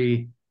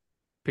cherry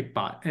pick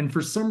bot. And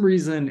for some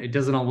reason, it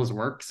doesn't always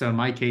work. So in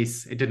my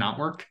case, it did not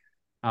work.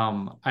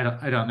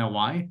 I don't know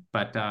why,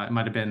 but it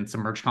might have been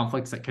some merge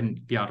conflicts that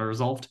couldn't be auto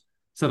resolved.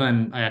 So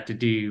then I had to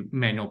do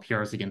manual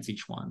PRs against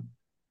each one.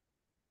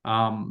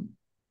 And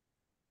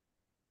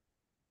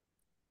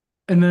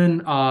then,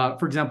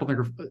 for example,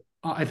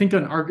 I think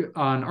on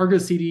Argo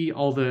CD,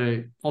 all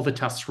the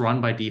tests run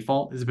by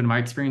default. Has been my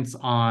experience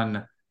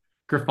on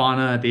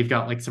Grafana. They've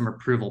got like some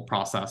approval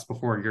process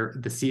before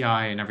the CI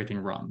and everything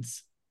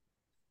runs.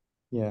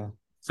 Yeah.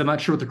 So I'm not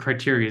sure what the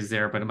criteria is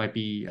there, but it might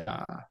be.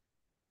 I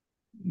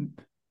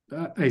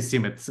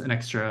assume it's an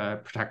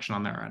extra protection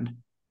on their end.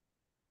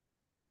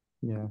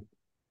 Yeah.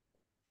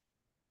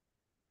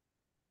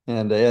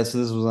 And so this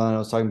was on, I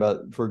was talking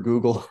about for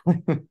Google,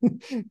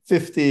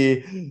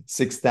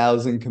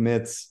 56,000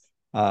 commits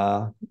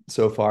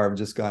so far have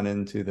just gone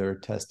into their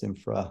test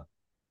infra.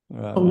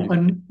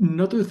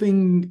 Another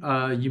thing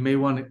you may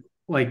want to,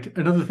 like,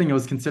 another thing I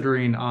was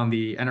considering on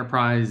the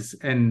enterprise,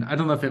 and I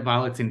don't know if it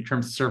violates any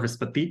terms of service,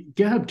 but the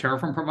GitHub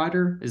Terraform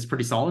provider is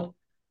pretty solid.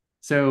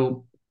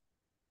 So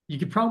you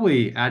could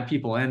probably add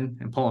people in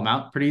and pull them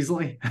out pretty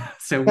easily.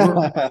 So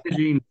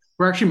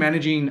we're actually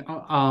managing.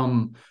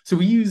 So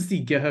we use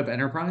the GitHub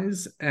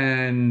Enterprise,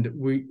 and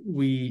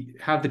we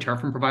have the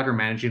Terraform provider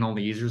managing all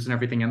the users and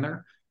everything in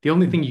there. The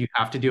only thing you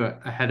have to do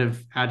ahead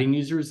of adding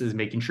users is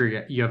making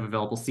sure you have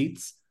available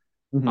seats.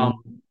 Mm-hmm.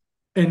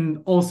 And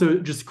also,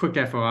 just a quick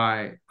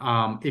FYI,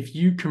 if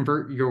you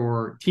convert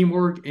your team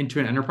org into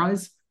an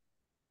enterprise,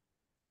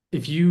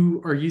 if you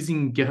are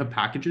using GitHub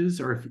packages,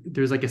 or if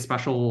there's like a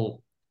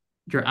special,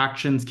 your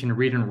actions can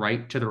read and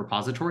write to the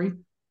repository,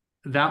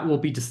 that will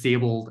be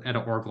disabled at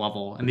an org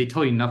level, and they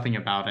tell you nothing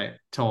about it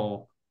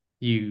till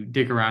you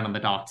dig around on the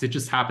docs. It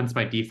just happens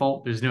by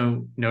default. There's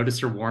no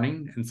notice or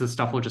warning, and so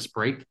stuff will just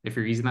break if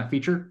you're using that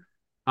feature.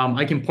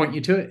 I can point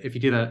you to it if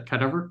you do that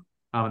cutover.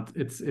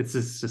 It's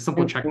just a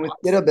simple checkbox. With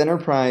GitHub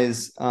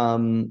Enterprise,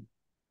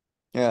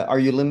 are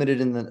you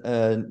limited in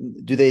the?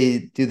 Do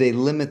they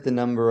limit the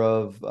number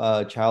of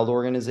child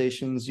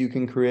organizations you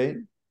can create?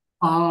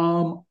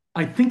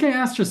 I think I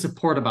asked your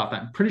support about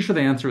that. I'm pretty sure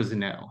the answer is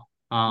no.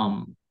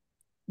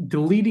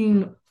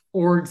 Deleting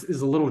orgs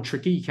is a little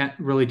tricky. You can't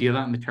really do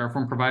that in the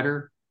Terraform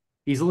provider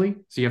easily.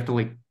 So you have to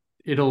like,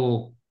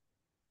 it'll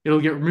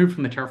get removed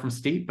from the Terraform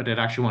state, but it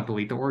actually won't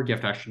delete the org. You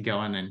have to actually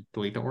go in and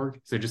delete the org.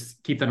 So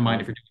just keep that in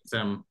mind if you're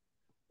doing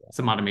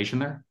some automation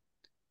there.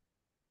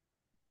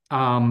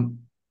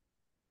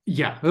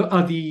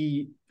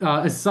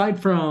 Aside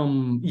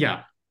from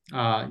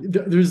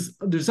there's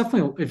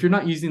definitely, if you're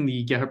not using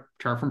the GitHub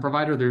Terraform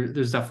provider,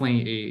 there's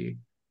definitely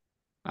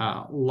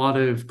a lot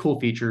of cool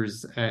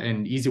features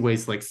and easy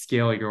ways to like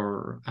scale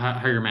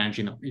how you're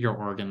managing your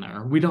org in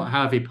there. We don't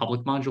have a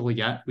public module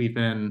yet. We've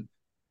been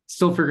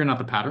still figuring out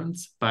the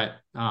patterns, but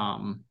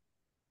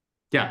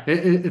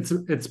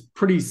it's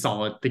pretty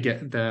solid to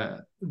get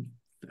the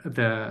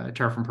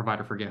Terraform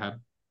provider for GitHub.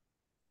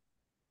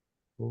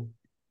 Cool.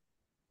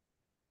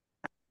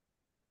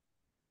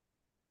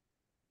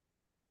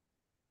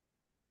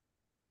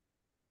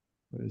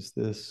 What is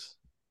this?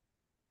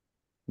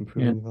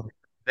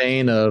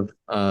 Vein of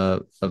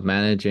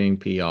managing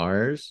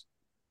PRs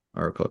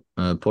or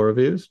pull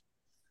reviews,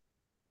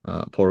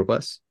 pull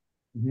requests.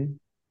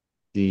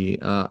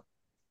 Mm-hmm.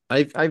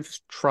 I've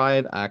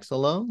tried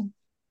Axelo.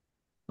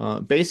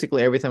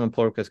 Basically, every time a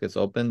pull request gets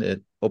opened,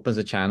 it opens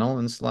a channel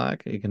in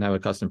Slack. You can have a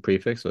custom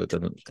prefix so it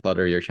doesn't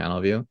clutter your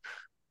channel view.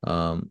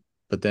 But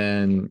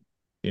then,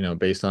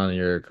 based on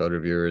your code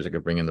reviewers, it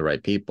could bring in the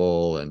right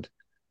people, and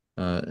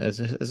as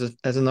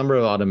a number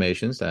of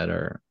automations that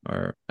are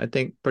I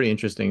think pretty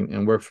interesting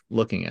and worth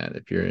looking at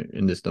if you're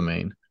in this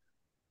domain.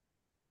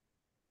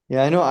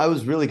 Yeah, I know I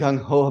was really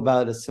gung-ho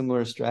about a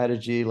similar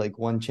strategy, like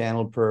one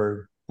channel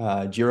per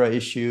Jira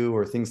issue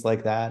or things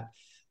like that.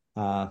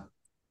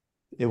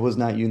 It was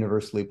not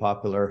universally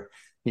popular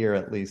here,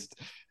 at least.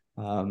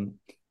 And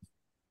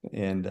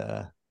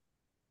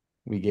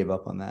we gave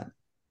up on that.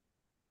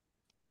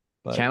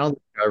 But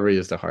channel discovery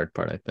is the hard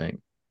part, I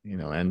think,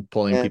 and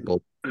pulling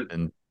people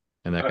and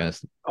that kind of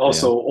stuff.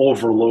 Also,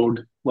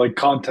 overload, like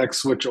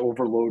context switch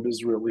overload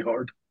is really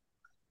hard.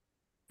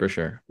 For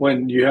sure.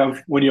 When you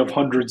have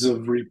hundreds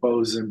of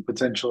repos and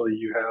potentially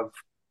you have,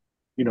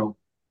 you know,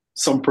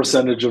 some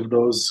percentage of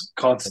those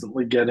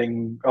constantly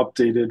getting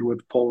updated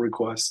with pull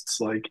requests,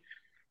 like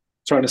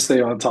trying to stay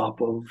on top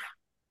of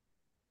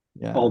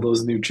all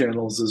those new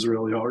channels is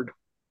really hard.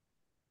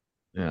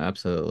 Yeah,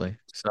 absolutely.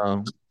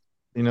 So,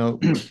 you know,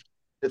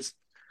 it's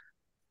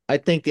I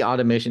think the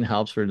automation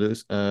helps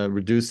reduce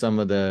some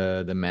of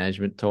the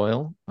management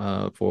toil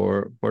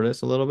for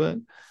this a little bit.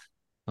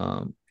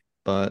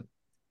 But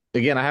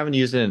again, I haven't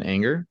used it in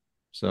anger,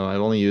 so I've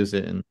only used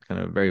it in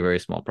kind of very, very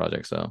small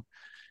projects. So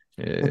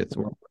it's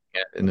worth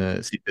looking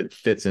at see if it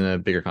fits in a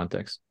bigger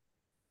context.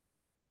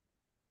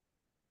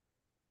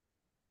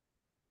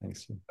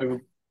 Thanks.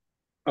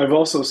 I've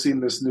also seen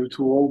this new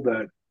tool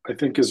that I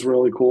think is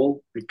really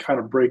cool.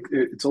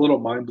 It's a little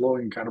mind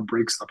blowing, kind of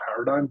breaks the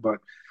paradigm, but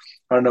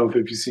I don't know if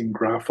you've seen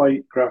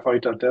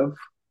graphite.dev.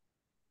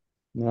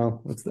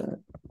 No, what's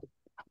that?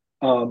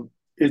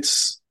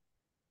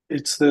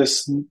 It's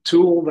this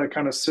tool that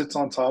kind of sits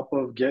on top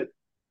of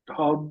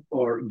GitHub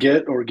or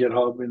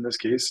GitHub in this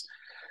case,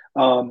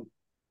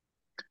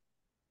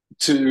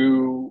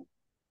 to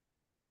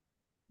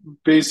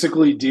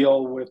basically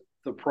deal with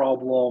the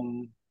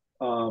problem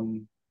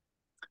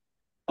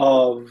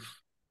of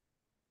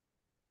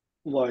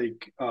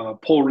like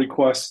pull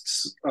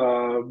requests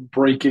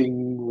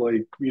breaking,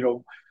 like, you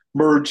know,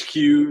 merge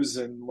queues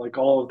and like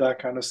all of that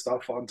kind of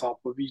stuff on top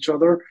of each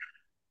other.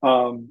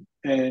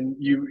 And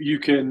you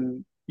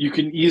can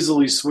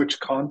easily switch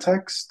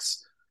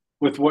contexts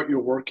with what you're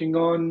working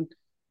on,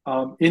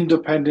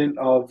 independent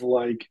of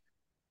like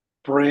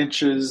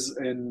branches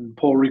and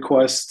pull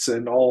requests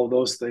and all of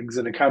those things,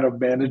 and it kind of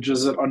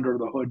manages it under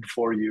the hood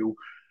for you,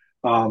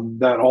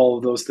 that all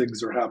of those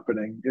things are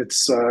happening.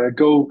 It's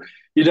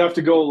you'd have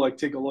to go like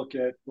take a look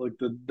at like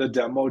the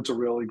demo to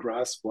really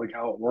grasp like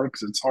how it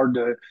works. It's hard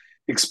to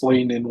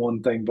explain in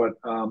one thing, but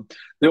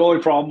the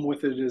only problem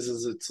with it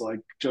is it's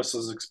like just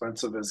as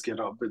expensive as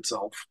GitHub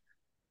itself.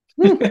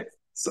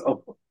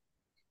 So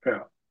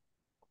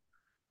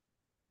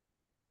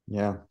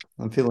yeah,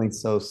 I'm feeling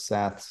so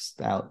sathed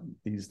out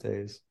these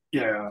days.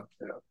 Yeah.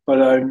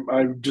 But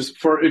I'm just,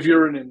 for if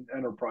you're in an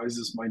enterprise,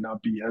 this might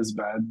not be as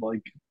bad,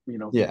 like, you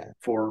know,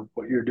 for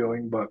what you're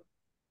doing, but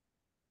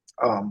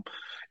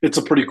it's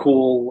a pretty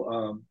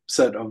cool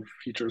set of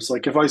features.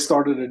 Like if I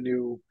started a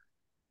new,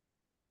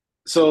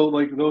 so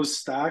like those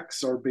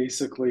stacks are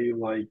basically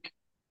like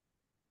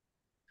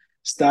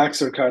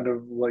stacks are kind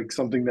of like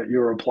something that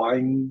you're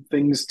applying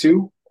things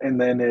to, and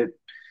then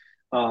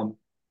um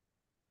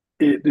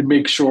it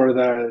makes sure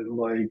that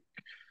like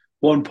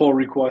one pull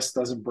request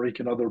doesn't break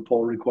another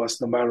pull request,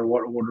 no matter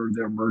what order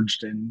they're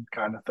merged in,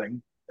 kind of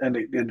thing. And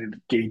it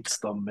gates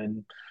them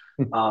and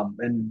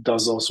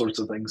does all sorts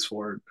of things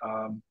for it,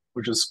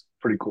 which is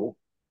pretty cool.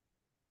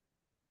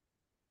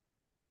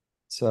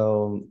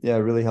 So yeah,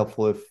 really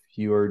helpful if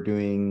you are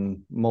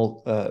doing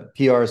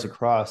PRs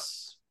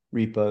across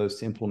repos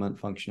to implement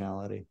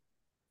functionality.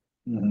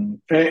 Mm-hmm.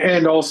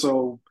 And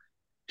also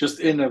just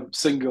in a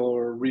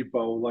singular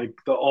repo, like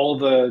all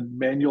the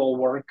manual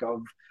work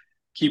of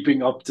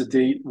keeping up to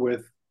date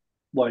with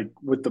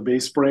the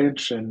base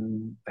branch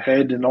and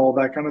head and all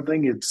that kind of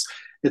thing.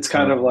 It's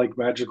kind of like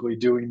magically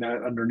doing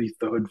that underneath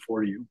the hood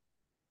for you.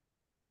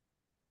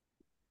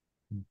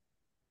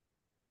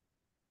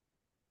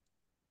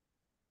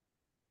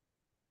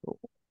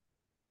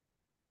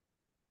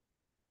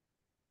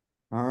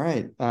 All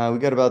right. We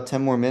got about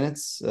 10 more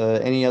minutes.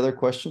 Any other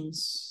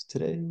questions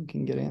today we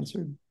can get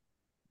answered?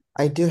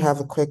 I do have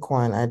a quick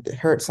one. I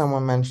heard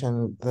someone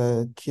mention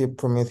the Cube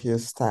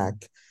Prometheus stack.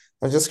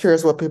 I was just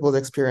curious what people's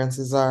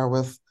experiences are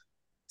with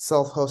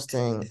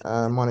self-hosting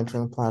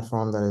monitoring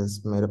platform that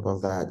is made up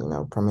of that, you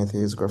know,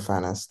 Prometheus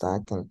Grafana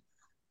stack, and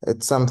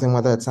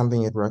whether it's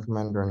something you'd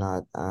recommend or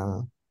not.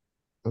 I'm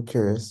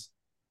curious.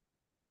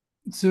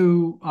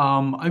 So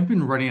I've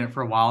been running it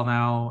for a while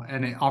now,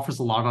 and it offers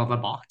a lot out of the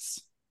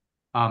box.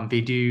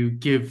 They do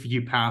give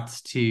you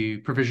paths to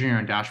provision your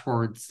own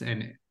dashboards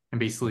and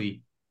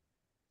basically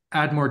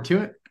add more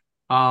to it.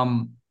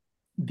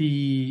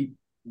 The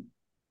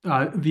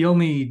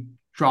only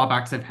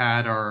drawbacks I've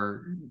had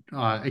are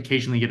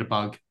occasionally get a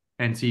bug.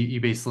 And so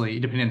you basically,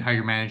 depending on how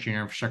you're managing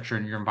your infrastructure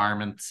and your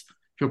environments,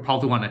 you'll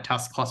probably want to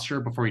test cluster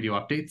before you do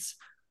updates.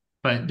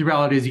 But the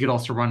reality is you could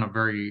also run a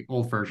very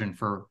old version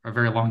for a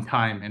very long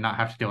time and not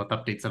have to deal with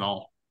updates at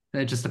all.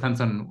 It just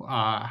depends on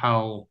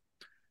how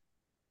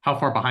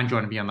far behind you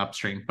want to be on the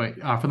upstream. But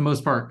for the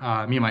most part,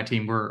 me and my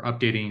team, we're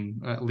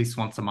updating at least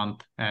once a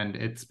month, and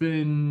it's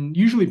been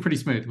usually pretty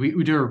smooth.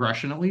 We do a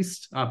regression at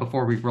least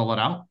before we roll it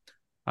out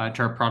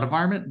to our prod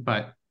environment,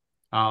 but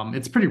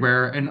it's pretty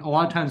rare. And a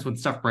lot of times when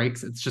stuff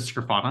breaks, it's just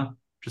Grafana,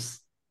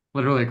 just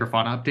literally a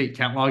Grafana update.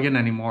 Can't log in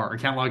anymore, or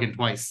can't log in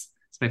twice.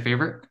 It's my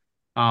favorite.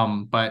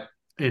 But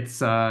it's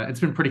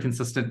been pretty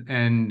consistent,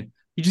 and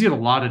you just get a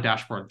lot of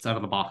dashboards out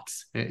of the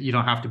box. You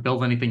don't have to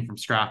build anything from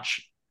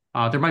scratch.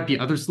 There might be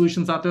other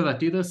solutions out there that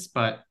do this,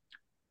 but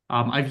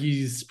I've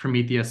used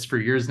Prometheus for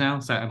years now,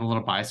 so I'm a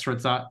little biased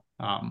towards that.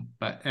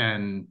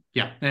 And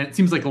it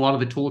seems like a lot of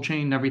the tool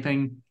chain and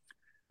everything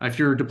If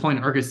you're deploying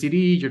Argo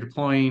CD, you're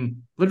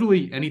deploying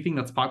literally anything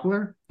that's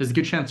popular, there's a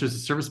good chance there's a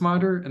service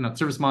monitor, and that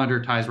service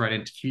monitor ties right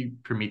into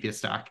Kube Prometheus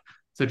stack.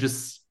 So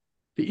just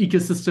the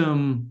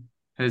ecosystem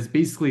has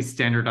basically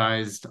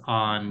standardized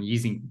on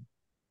using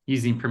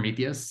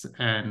Prometheus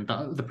and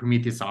the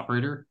Prometheus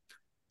operator.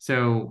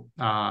 So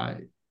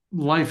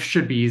life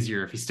should be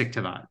easier if you stick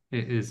to that,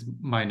 is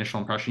my initial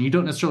impression. You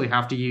don't necessarily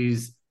have to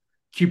use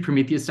Kube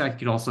Prometheus stack. You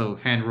could also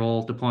hand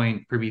roll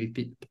deploying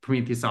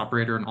Prometheus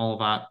operator and all of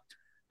that.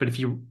 But if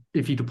you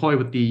deploy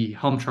with the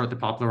Helm chart, the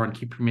popular on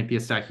Kube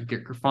Prometheus stack, you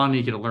get Grafana,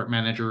 you get Alert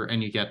Manager,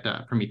 and you get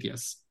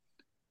Prometheus.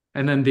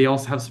 And then they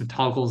also have some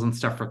toggles and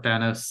stuff for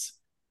Thanos.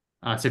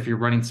 So if you're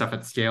running stuff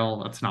at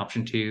scale, that's an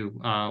option too.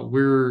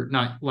 We're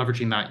not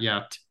leveraging that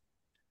yet.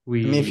 I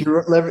mean, if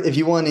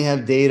you want to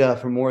have data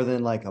for more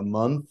than like a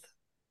month,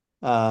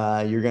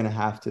 you're going to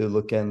have to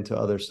look into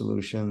other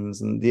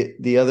solutions. And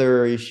the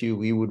other issue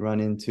we would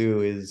run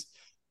into is,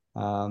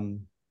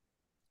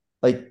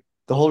 like,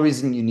 the whole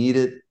reason you need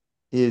it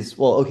is,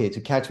 well, okay, to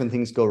catch when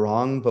things go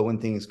wrong, but when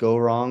things go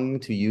wrong,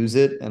 to use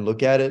it and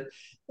look at it.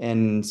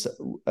 And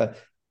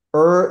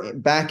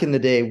back in the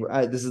day,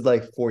 this is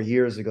like 4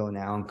 years ago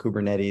now, on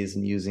Kubernetes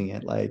and using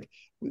it, like,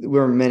 there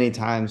were many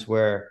times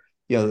where,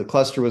 you know, the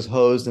cluster was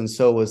hosed and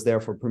so was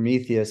there for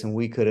Prometheus, and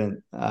we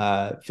couldn't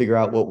figure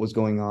out what was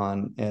going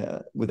on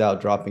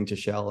without dropping to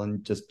shell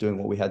and just doing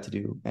what we had to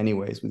do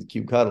anyways with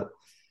kubectl.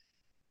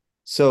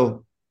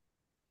 So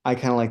I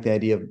kind of like the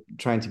idea of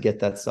trying to get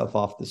that stuff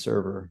off the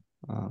server.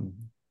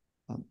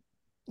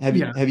 Have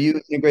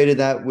you integrated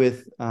that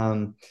with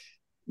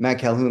Matt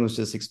Calhoun was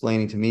just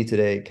explaining to me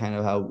today kind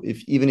of how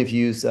even if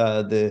you use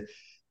the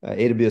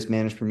AWS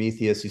managed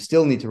Prometheus, you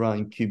still need to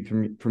run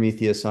Kube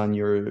Prometheus on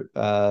your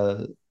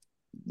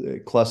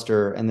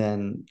cluster and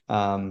then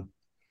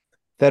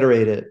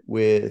federate it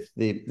with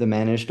the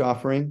managed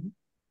offering.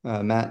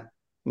 Matt,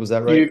 was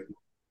that right?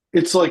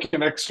 It's like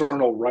an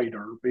external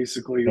writer,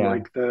 basically. Yeah.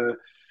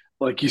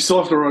 Like you still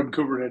have to run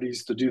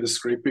Kubernetes to do the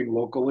scraping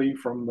locally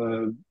from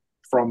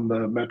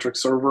the metric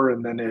server,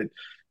 and then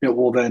it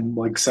will then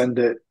like send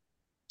it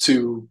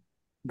to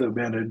the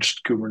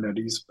managed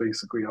Kubernetes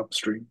basically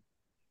upstream.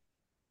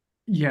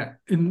 Yeah,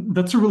 and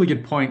that's a really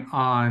good point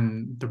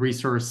on the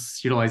resource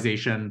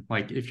utilization.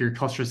 Like if your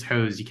cluster's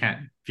hosed, you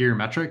can't view your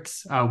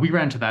metrics. We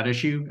ran into that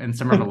issue in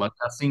some of our load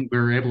testing. We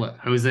were able to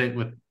hose it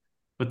with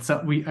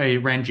I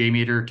ran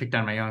JMeter, took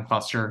down my own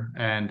cluster,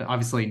 and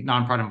obviously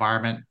non-prod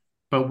environment.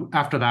 But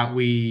after that,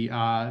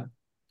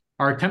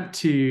 our attempt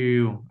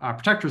to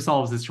protect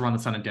ourselves is to run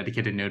this on a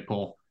dedicated node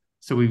pool.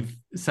 So we've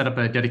set up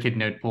a dedicated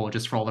node pool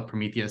just for all the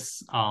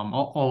Prometheus,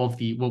 all of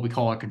the what we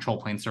call our control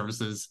plane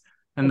services,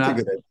 and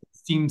that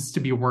seems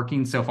to be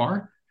working so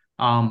far.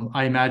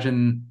 I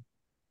imagine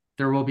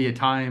there will be a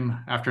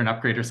time after an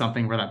upgrade or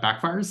something where that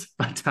backfires,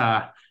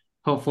 but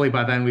hopefully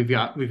by then we've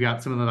got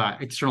some of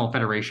that external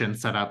federation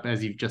set up,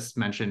 as you've just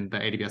mentioned, the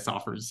AWS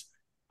offers.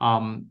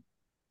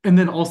 And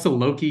then also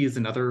Loki is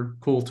another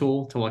cool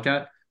tool to look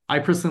at. I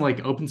personally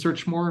like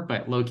OpenSearch more,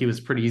 but Loki was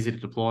pretty easy to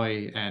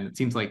deploy, and it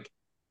seems like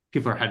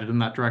people are headed in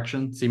that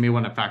direction. So you may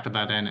want to factor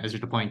that in as you're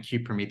deploying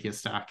Kube Prometheus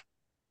stack.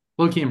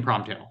 Loki and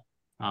Promtail.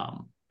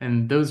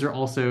 And those are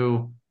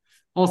also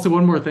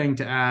one more thing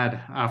to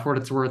add for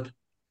what it's worth.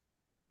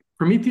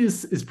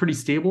 Prometheus is pretty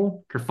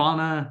stable.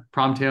 Grafana,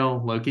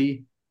 Promtail,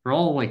 Loki are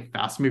all like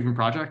fast moving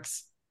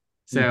projects.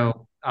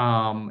 So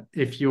when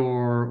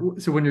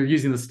you're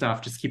using this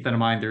stuff, just keep that in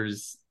mind.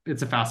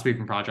 It's a fast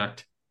moving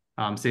project.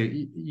 So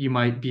you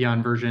might be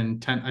on version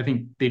 10. I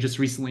think they just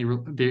recently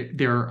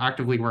they're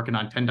actively working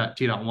on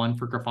 10.2.1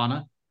 for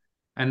Grafana,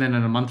 and then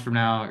in a month from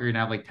now you're gonna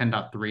have like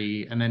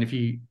 10.3, and then if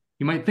you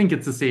might think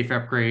it's a safe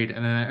upgrade,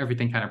 and then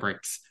everything kind of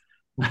breaks.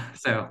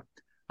 So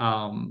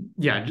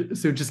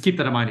so just keep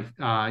that in mind.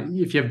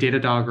 If you have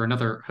Datadog or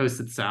another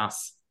hosted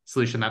SaaS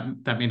solution,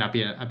 that may not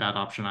be a bad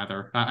option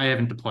either. I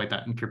haven't deployed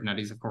that in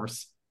Kubernetes, of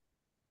course.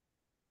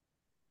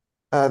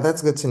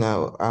 That's good to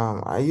know.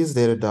 I use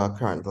Datadog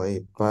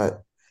currently,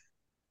 but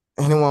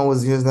anyone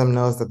who's used them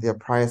knows that their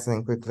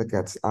pricing quickly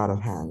gets out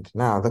of hand.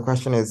 Now, the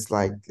question is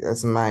like,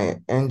 is my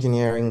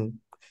engineering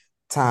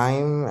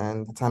time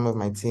and the time of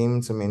my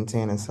team to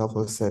maintain a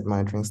self-hosted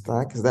monitoring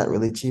stack, is that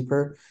really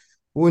cheaper?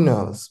 Who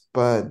knows?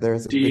 But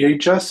there's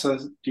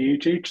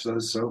DHH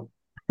says so.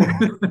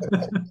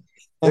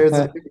 There's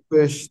a big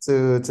push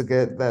to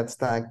get that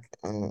stack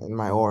in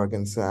my org,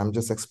 and so I'm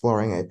just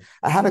exploring it.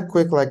 I had a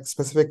quick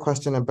specific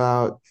question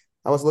about,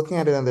 I was looking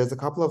at it and there's a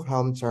couple of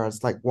Helm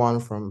charts, like one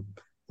from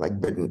like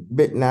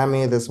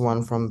Bitnami, this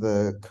one from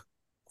the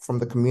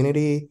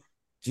community.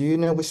 Do you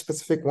know which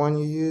specific one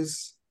you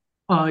use?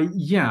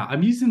 Yeah,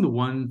 I'm using the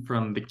one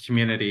from the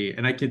community,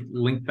 and I could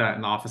link that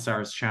in the Office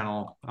Hours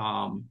channel.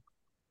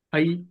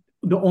 The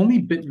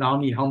only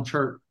Bitnami Helm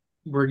chart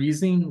we're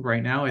using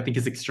right now, I think,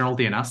 is external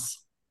DNS.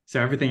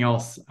 So everything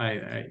else,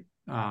 I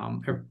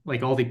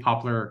like all the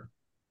popular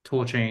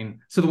tool chain.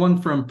 So the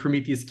one from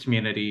Prometheus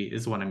community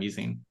is what I'm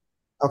using.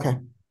 Okay,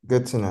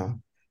 good to know.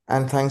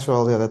 And thanks for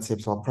all the other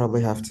tips. I'll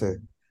probably have to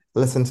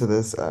listen to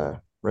this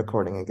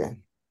recording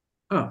again.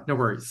 Oh, no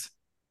worries.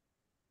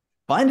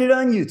 Find it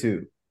on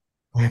YouTube.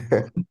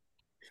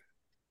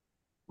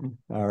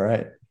 All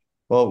right.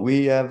 Well,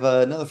 we have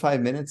another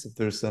 5 minutes if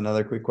there's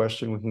another quick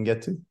question we can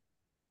get to.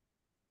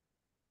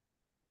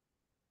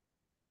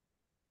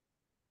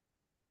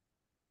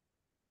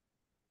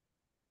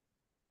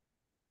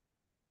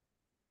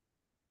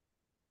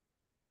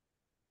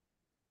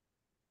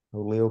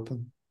 Totally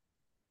open.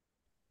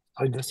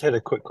 I just had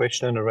a quick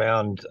question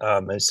around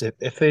is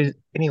if there's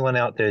anyone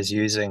out there is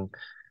using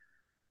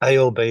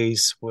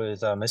ALBs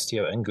with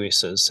Istio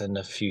ingresses, and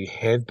if you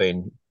have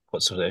been,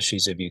 what sort of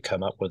issues have you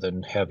come up with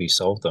and how have you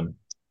solved them?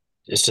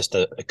 It's just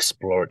an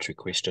exploratory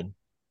question.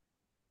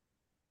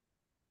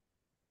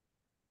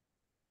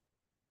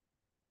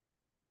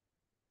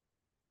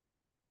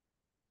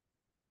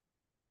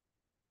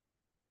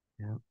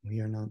 Yeah, we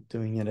are not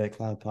doing it at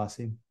Cloud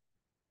Posse.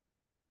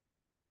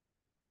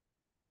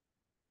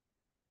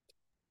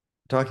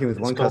 Talking with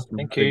one customer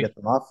Thank to you. get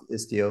them off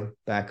Istio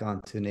back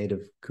onto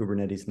native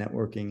Kubernetes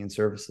networking and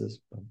services.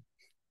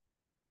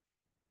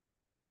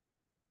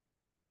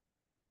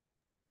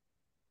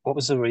 What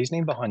was the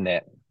reasoning behind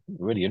that?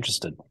 Really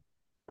interested.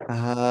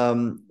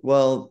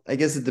 Well, I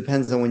guess it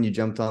depends on when you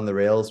jumped on the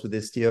rails with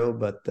Istio,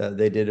 but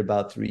they did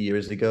about 3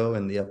 years ago,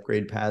 and the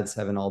upgrade paths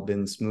haven't all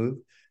been smooth.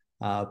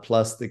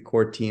 Plus, the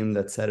core team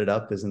that set it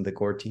up isn't the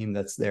core team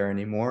that's there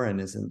anymore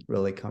and isn't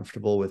really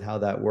comfortable with how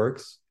that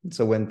works.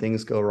 So when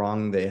things go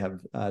wrong, they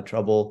have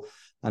trouble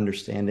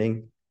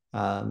understanding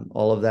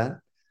all of that.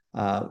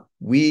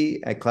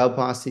 We at Cloud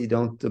Posse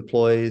don't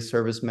deploy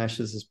service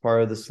meshes as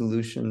part of the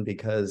solution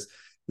because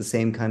the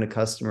same kind of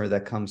customer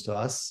that comes to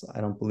us,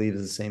 I don't believe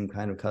is the same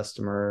kind of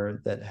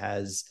customer that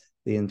has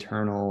the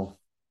internal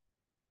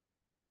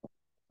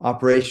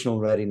operational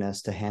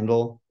readiness to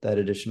handle that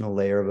additional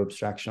layer of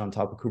abstraction on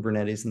top of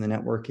Kubernetes and the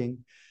networking.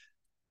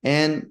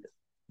 And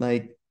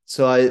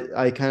so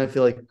I kind of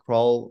feel like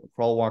crawl,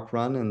 walk,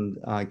 run. And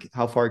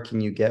how far can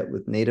you get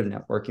with native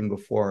networking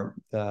before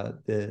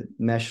the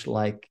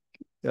mesh-like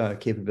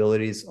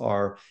capabilities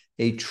are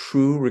a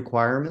true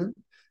requirement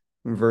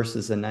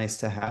versus a nice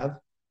to have?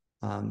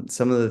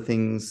 Some of the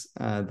things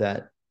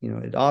that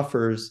it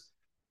offers,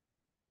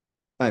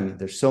 I mean,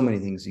 there's so many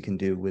things you can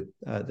do with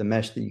the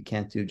mesh that you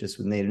can't do just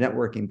with native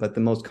networking, but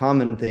the most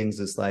common things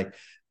is like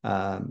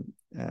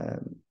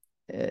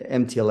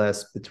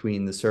MTLS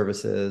between the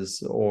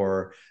services,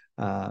 or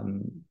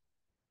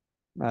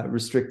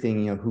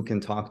restricting who can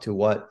talk to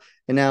what.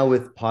 And now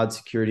with pod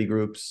security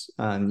groups,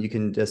 you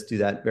can just do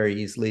that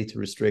very easily to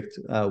restrict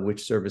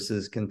which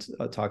services can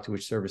talk to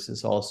which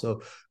services.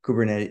 Also,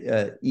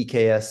 Kubernetes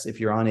EKS, if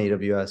you're on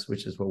AWS,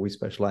 which is what we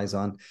specialize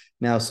on,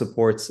 now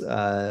supports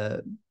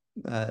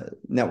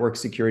network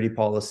security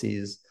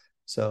policies.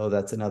 So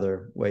that's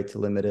another way to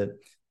limit it.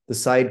 The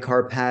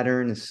sidecar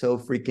pattern is so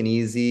freaking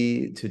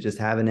easy to just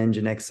have an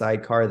Nginx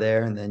sidecar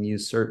there and then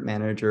use Cert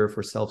Manager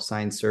for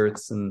self-signed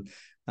certs and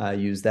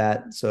use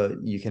that, so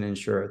you can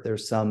ensure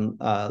there's some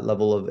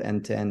level of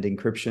end-to-end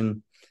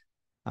encryption.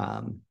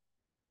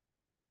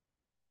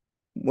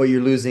 What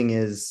you're losing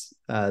is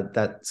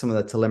that some of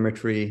the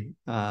telemetry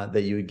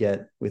that you would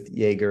get with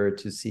Jaeger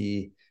to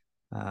see,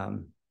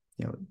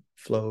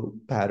 flow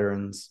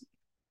patterns.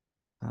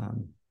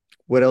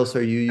 What else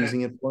are you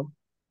using it for?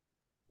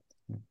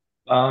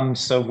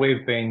 So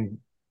we're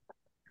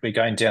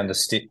going down the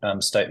state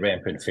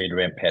ramp and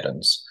FedRAMP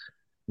patterns.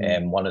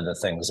 And one of the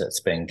things that's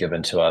been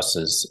given to us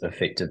is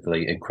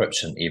effectively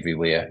encryption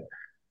everywhere.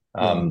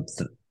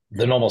 The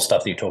normal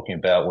stuff that you're talking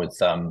about with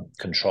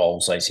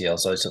controls,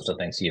 ACLs, those sorts of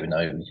things, you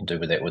know, you can do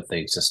with that with the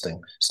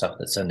existing stuff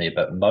that's in there.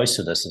 But most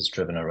of this is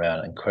driven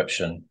around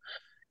encryption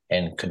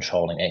and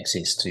controlling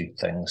access to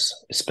things,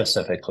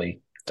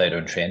 specifically data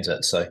in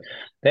transit. So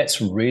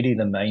that's really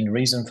the main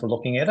reason for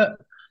looking at it.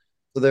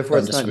 So therefore,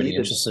 I'm it's just not really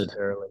needed interested.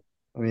 necessarily.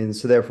 I mean,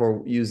 so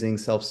therefore, using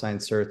self-signed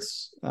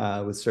certs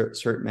with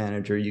Cert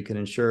Manager, you can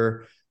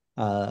ensure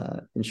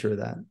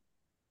that.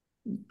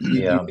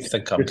 Yeah, I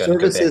think I'm Your going to go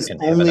back services and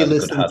have only another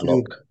good listen hard to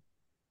look.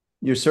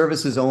 your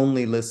services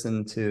only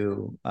listen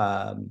to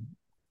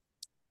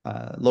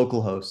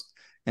localhost,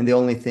 and the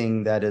only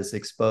thing that is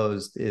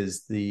exposed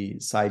is the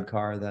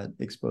sidecar that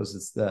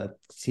exposes the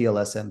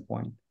TLS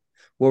endpoint.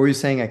 What were you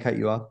saying? I cut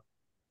you off.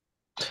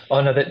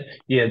 Oh no,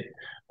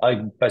 I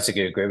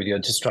basically agree with you.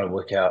 I'm just trying to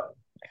work out,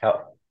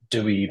 how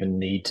do we even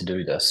need to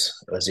do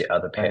this? Or is there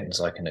other patterns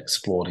I can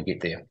explore to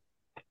get there?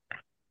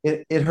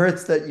 It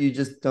hurts that you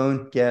just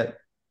don't get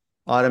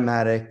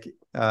automatic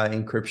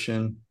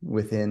encryption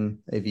within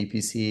a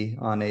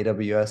VPC on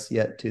AWS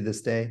yet to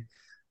this day.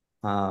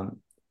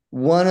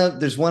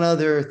 There's one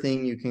other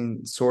thing you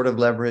can sort of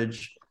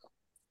leverage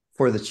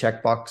for the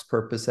checkbox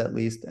purpose, at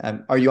least.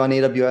 Are you on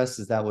AWS?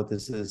 Is that what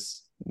this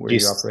is? Where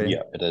Yes, you're operating?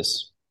 yeah, it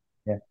is.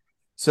 Yeah.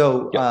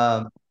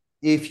 So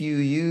if you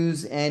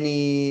use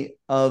any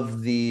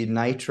of the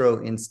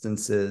Nitro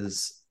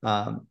instances,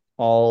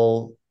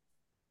 all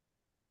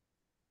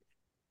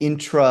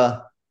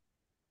intra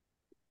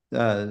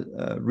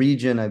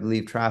region, I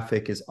believe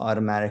traffic is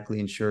automatically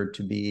ensured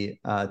to be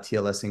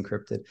TLS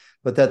encrypted.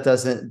 But that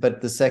doesn't.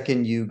 But the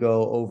second you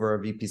go over a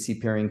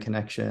VPC peering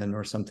connection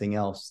or something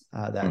else,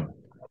 that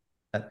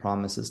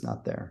promise is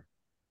not there.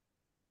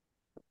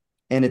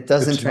 And it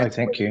doesn't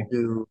translate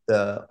to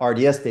the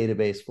RDS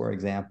database, for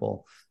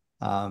example.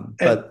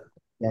 But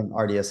then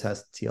RDS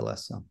has TLS.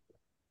 So.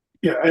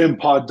 Yeah, and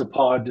pod to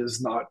pod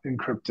is not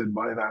encrypted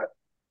by that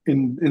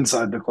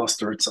inside the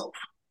cluster itself.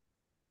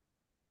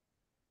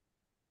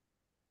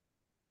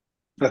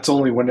 That's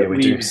only when it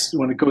leaves,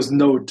 when it goes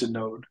node to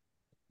node.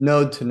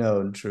 Node to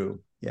node,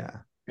 true.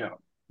 Yeah. Yeah,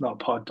 not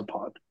pod to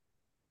pod.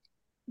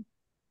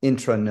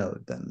 Intra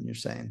node, then you're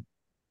saying.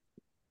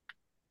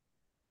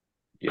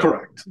 Yeah.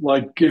 Correct.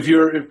 Like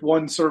if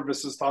one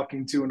service is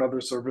talking to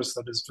another service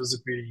that is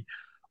physically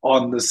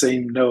on the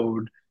same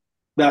node,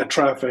 that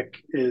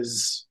traffic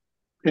is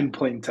in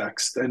plain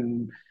text.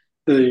 And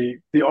the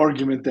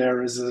argument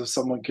there is if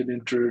someone could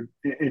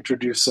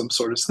introduce some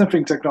sort of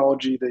sniffing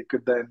technology, they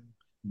could then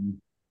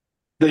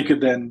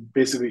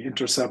basically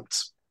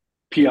intercept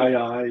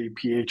PII,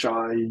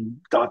 PHI, ...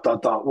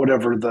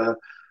 whatever the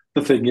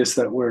thing is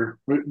that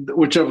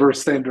whichever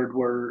standard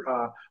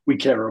we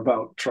care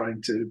about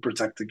trying to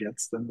protect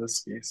against in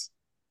this case.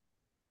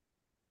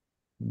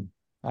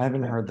 I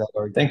haven't heard that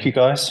argument. Thank you,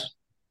 guys.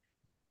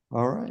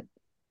 All right.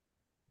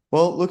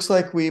 Well, it looks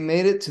like we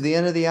made it to the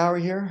end of the hour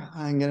here.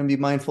 I'm going to be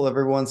mindful of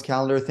everyone's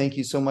calendar. Thank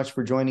you so much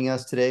for joining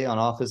us today on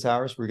Office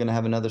Hours. We're going to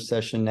have another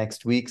session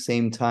next week,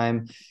 same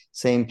time,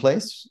 same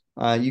place.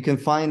 You can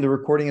find the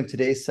recording of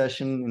today's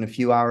session in a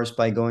few hours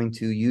by going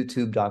to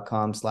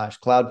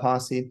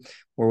youtube.com/cloudposse,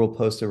 where we'll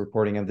post a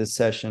recording of this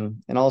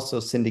session and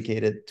also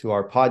syndicate it to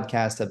our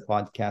podcast at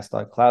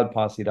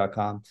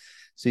podcast.cloudposse.com,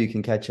 so you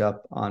can catch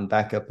up on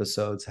back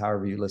episodes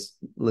however you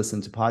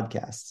listen to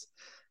podcasts.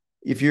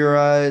 If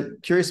you're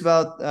curious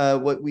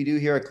about what we do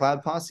here at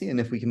Cloud Posse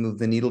and if we can move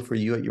the needle for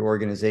you at your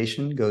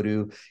organization, go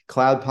to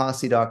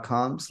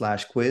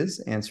cloudposse.com/quiz,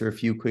 answer a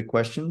few quick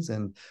questions,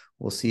 and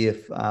we'll see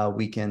if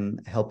we can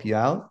help you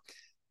out.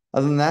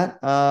 Other than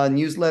that,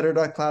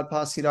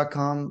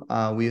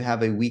 newsletter.cloudposse.com. We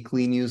have a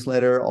weekly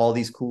newsletter, all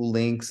these cool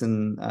links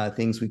and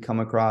things we come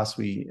across.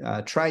 We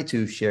try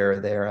to share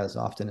there as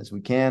often as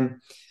we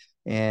can.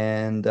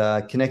 And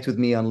connect with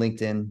me on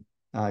LinkedIn.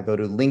 Go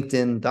to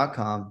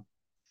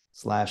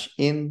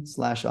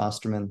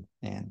linkedin.com/in/Osterman,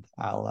 and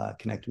I'll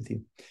connect with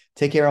you.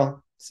 Take care,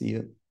 all. See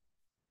you.